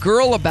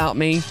girl about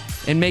me,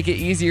 and make it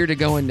easier to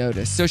go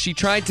unnoticed. So she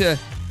tried to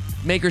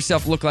make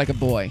herself look like a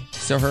boy,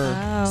 so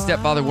her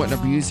stepfather wouldn't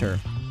abuse her.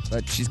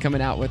 But she's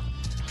coming out with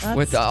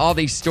all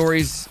these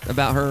stories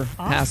about her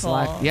past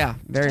life. Yeah,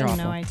 very awful. I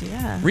had no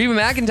idea. Reba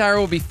McEntire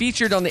will be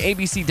featured on the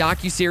ABC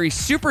docuseries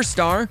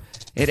Superstar.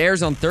 It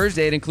airs on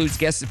Thursday. It includes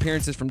guest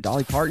appearances from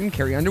Dolly Parton,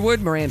 Carrie Underwood,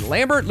 Miranda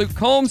Lambert, Luke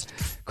Combs,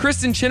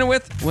 Kristen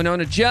Chenoweth,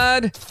 Winona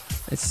Judd.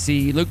 Let's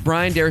see, Luke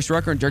Bryan, Darius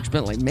Rucker, and Dierks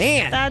Bentley.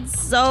 Man,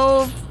 that's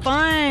so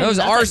fun. Those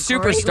That's are a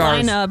superstars.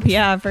 Great lineup,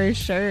 yeah, for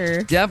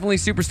sure. Definitely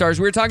superstars.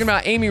 We were talking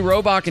about Amy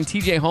Robach and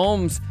TJ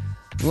Holmes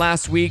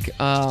last week.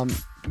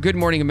 Good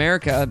Morning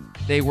America.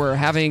 They were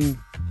having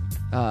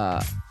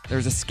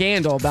there's a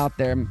scandal about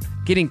them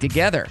getting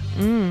together,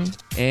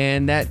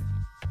 and that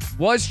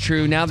was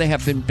true. Now they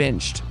have been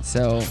benched.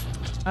 So,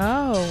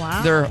 oh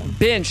wow, they're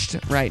benched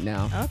right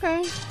now.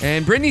 Okay.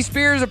 And Britney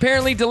Spears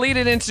apparently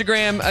deleted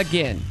Instagram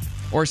again,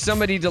 or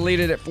somebody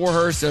deleted it for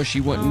her so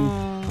she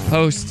wouldn't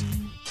post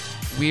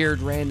weird,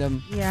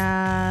 random,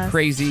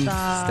 crazy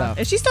stuff.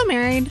 Is she still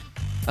married?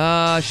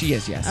 She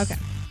is. Yes. Okay.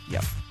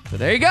 Yep. So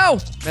there you go.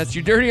 That's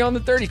your Dirty on the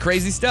 30.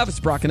 Crazy stuff. It's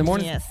Brock in the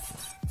morning. Yes.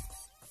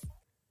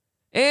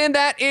 And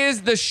that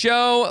is the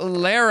show,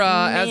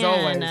 Lara, as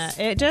always.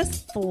 It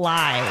just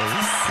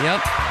flies.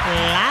 Yep.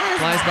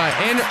 Flies by.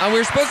 And we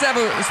were supposed to have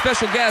a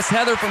special guest.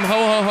 Heather from Ho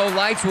Ho Ho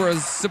Lights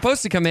was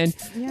supposed to come in.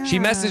 Yeah. She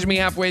messaged me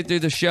halfway through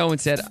the show and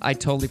said, I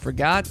totally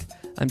forgot.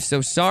 I'm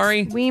so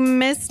sorry. We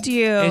missed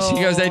you. And she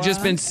goes, I've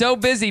just been so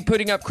busy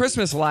putting up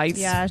Christmas lights.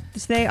 Yeah,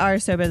 they are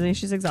so busy.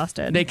 She's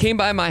exhausted. They came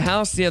by my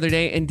house the other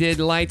day and did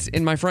lights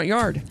in my front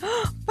yard.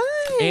 Fun.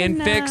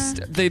 And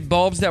fixed the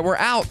bulbs that were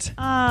out.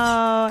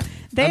 Oh,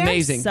 they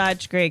Amazing. have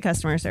such great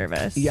customer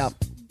service. Yep.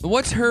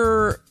 What's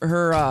her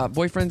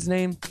boyfriend's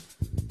name?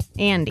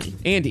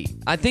 Andy.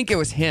 I think it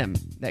was him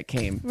that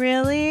came.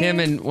 Really? Him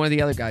and one of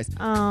the other guys.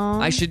 Oh.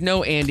 I should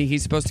know Andy.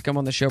 He's supposed to come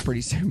on the show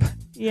pretty soon.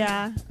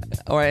 Yeah.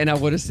 And I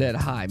would have said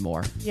hi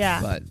more.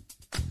 Yeah. But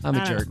I'm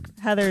a jerk.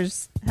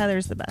 Heather's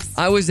the best.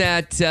 I was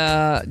at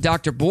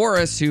Dr.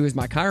 Boris, who is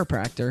my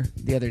chiropractor,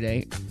 the other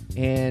day,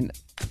 and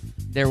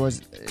there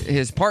was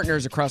his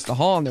partners across the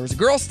hall, and there was a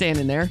girl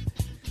standing there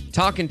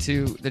talking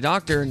to the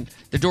doctor, and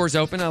the door's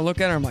open. I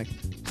look at her. I'm like,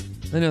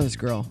 I know this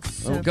girl.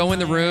 I'll go in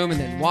the room and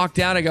then walk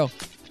down. I go,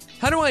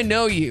 how do I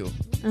know you?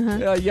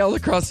 I yelled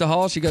across the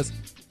hall. She goes,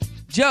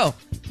 Joe,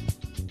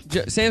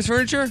 Sam's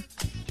Furniture?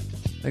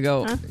 I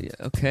go, yeah,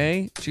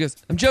 okay. She goes,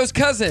 I'm Joe's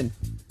cousin.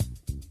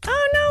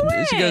 Oh, no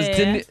way. She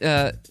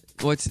goes,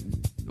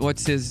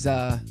 what's his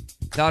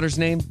daughter's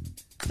name?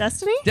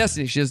 Destiny?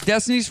 Destiny. She goes,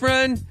 Destiny's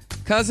friend,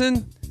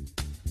 cousin.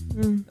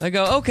 I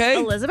go, okay.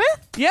 Elizabeth?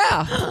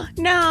 Yeah.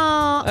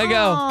 No. I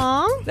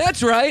go,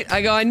 that's right.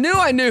 I go, I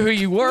knew who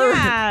you were.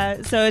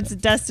 Yeah. So it's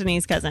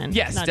Destiny's cousin.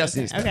 Yes, not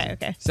Destiny's cousin.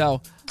 Okay.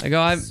 So I go,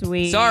 I'm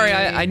Sweet. sorry.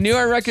 I knew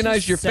I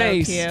recognized your So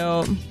face.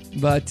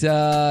 cute. But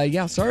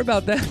yeah, sorry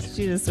about that.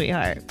 She's a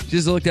sweetheart. She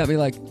just looked at me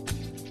like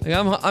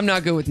I'm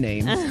not good with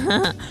names.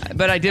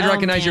 But I did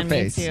recognize your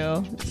face. Me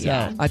too. So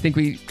Yeah. I think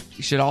we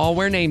should all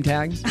wear name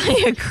tags.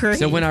 I agree.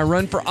 So when I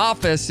run for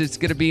office, it's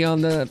going to be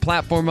on the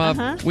platform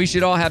of we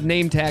should all have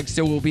name tags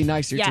so we'll be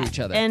nicer to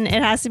each other. And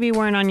it has to be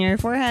worn on your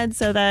forehead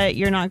so that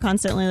you're not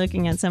constantly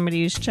looking at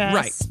somebody's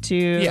chest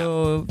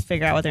to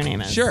figure out what their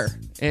name is. Sure.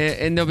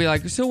 And they'll be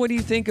like, so what do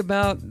you think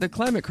about the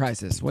climate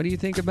crisis? What do you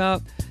think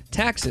about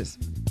taxes?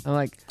 I'm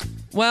like,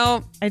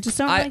 well, I just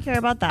don't really care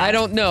about that. I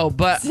don't know,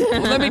 but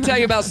let me tell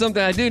you about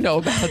something I do know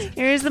about.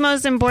 Here's the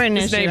most important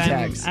It's issue. name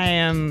tags.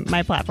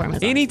 My platform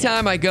is on.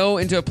 Anytime I go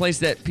into a place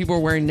that people are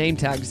wearing name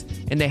tags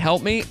and they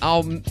help me,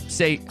 I'll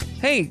say,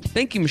 hey,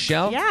 thank you,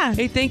 Michelle. Yeah.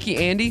 Hey, thank you,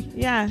 Andy.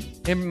 Yeah.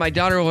 And my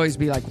daughter will always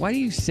be like, why do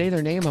you say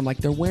their name? I'm like,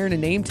 they're wearing a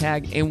name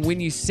tag. And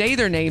when you say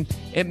their name,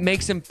 it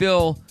makes them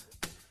feel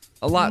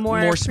a lot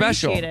more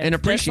special and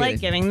appreciated. Just like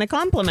giving the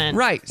compliment.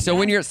 Right. So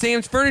when you're at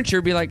Sam's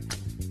Furniture, be like,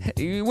 hey,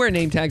 you wear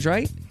name tags,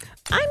 right?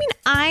 I mean,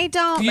 I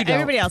don't, You but don't.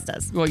 everybody else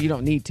does. Well, you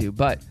don't need to,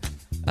 but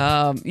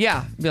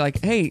yeah. Be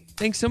like, hey,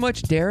 thanks so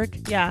much,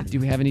 Derek. Yeah. Do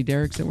we have any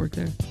Dereks that work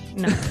there?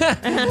 No.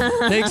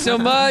 Thanks so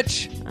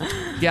much,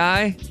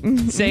 Guy.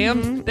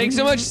 Sam. Thanks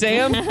so much,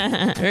 Sam.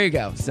 There you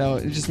go. So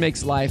it just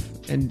makes life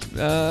and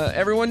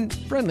everyone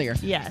friendlier.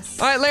 Yes.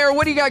 All right, Lara,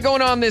 what do you got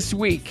going on this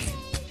week?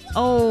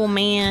 Oh,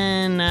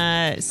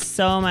 man.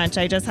 So much.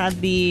 I just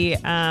had the,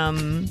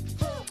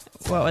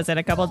 what was it?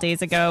 A couple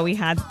days ago, we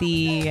had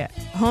the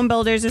Home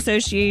Builders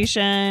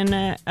Association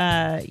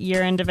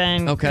year-end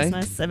event,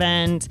 Christmas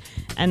event.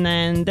 And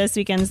then this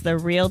weekend's the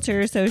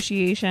Realtor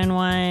Association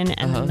one.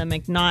 And then the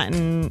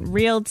McNaughton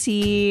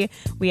Realty.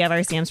 We have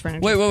our Sam's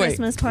Furniture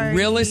Christmas party.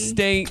 Real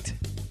Estate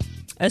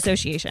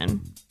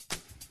Association.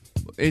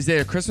 Is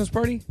it a Christmas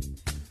party?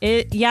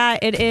 It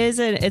is.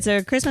 It's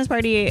a Christmas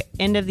party,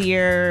 end of the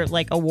year,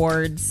 like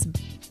awards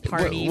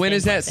party. When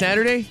is that?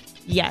 Saturday?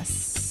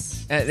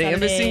 Yes. At the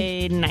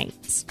Saturday embassy?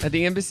 night. At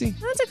the embassy?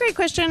 That's a great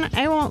question.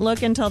 I won't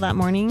look until that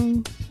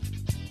morning.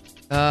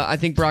 I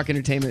think Brock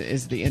Entertainment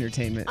is the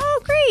entertainment.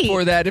 Oh, great.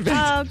 For that event.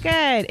 Oh,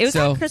 good. It was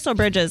at Crystal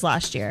Bridges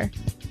last year.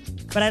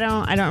 But I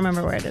don't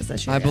remember where it is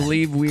this year. I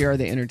believe we are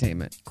the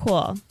entertainment.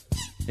 Cool.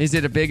 Is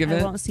it a big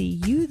event? I won't see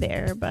you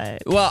there,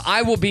 but... Well,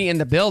 I will be in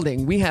the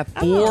building. We have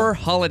 4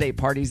 holiday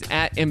parties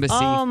at Embassy.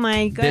 Oh,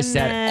 my goodness. This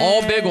Saturday.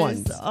 All big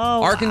ones.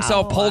 Oh,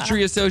 Arkansas wow.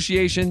 Poultry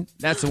Association.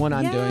 That's the one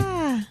I'm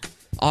doing.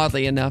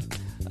 Oddly enough.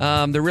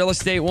 The real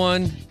estate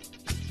one.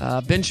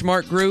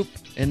 Benchmark Group.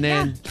 And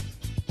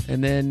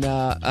then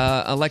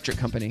electric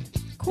company.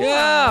 Cool.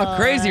 Yeah,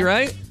 crazy,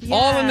 right? Yeah.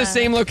 All in the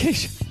same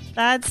location.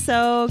 That's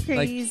so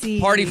crazy.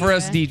 Like, party for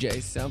us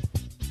DJs. So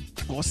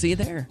we'll see you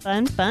there.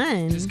 Fun.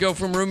 Just go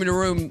from room to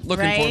room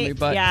looking for me.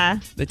 But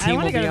the team I will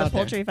want be to go to the out there.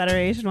 Poultry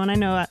Federation one. I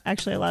know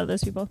actually a lot of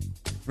those people.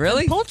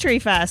 Really? Poultry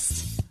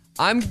Fest.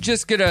 I'm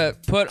just going to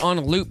put on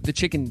a loop the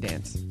chicken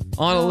dance.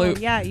 On a loop.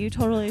 Yeah, you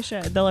totally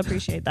should. They'll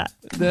appreciate that.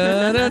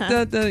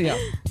 Yeah.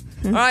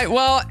 All right.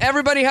 Well,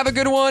 everybody have a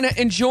good one.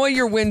 Enjoy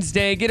your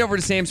Wednesday. Get over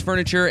to Sam's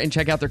Furniture and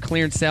check out their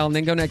clearance sale, and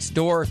then go next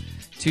door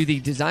to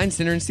the Design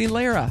Center and see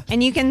Lara.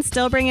 And you can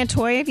still bring a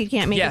toy if you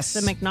can't make Yes.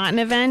 it to the McNaughton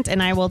event,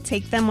 and I will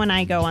take them when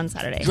I go on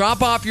Saturday.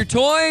 Drop off your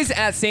toys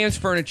at Sam's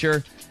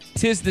Furniture.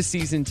 'Tis the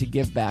season to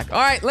give back. All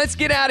right, let's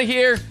get out of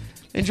here.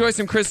 Enjoy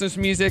some Christmas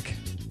music.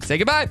 Say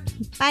goodbye.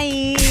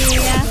 Bye.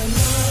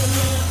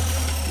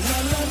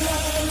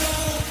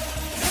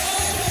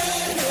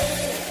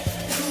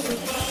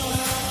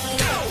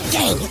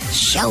 Hey,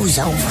 show's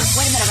over.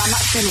 Wait a minute, I'm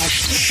not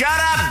finished. Shut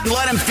up!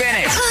 Let him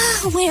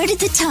finish. Where did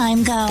the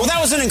time go? Well,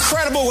 that was an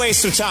incredible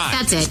waste of time.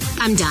 That's it.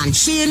 I'm done.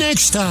 See you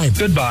next time.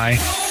 Goodbye.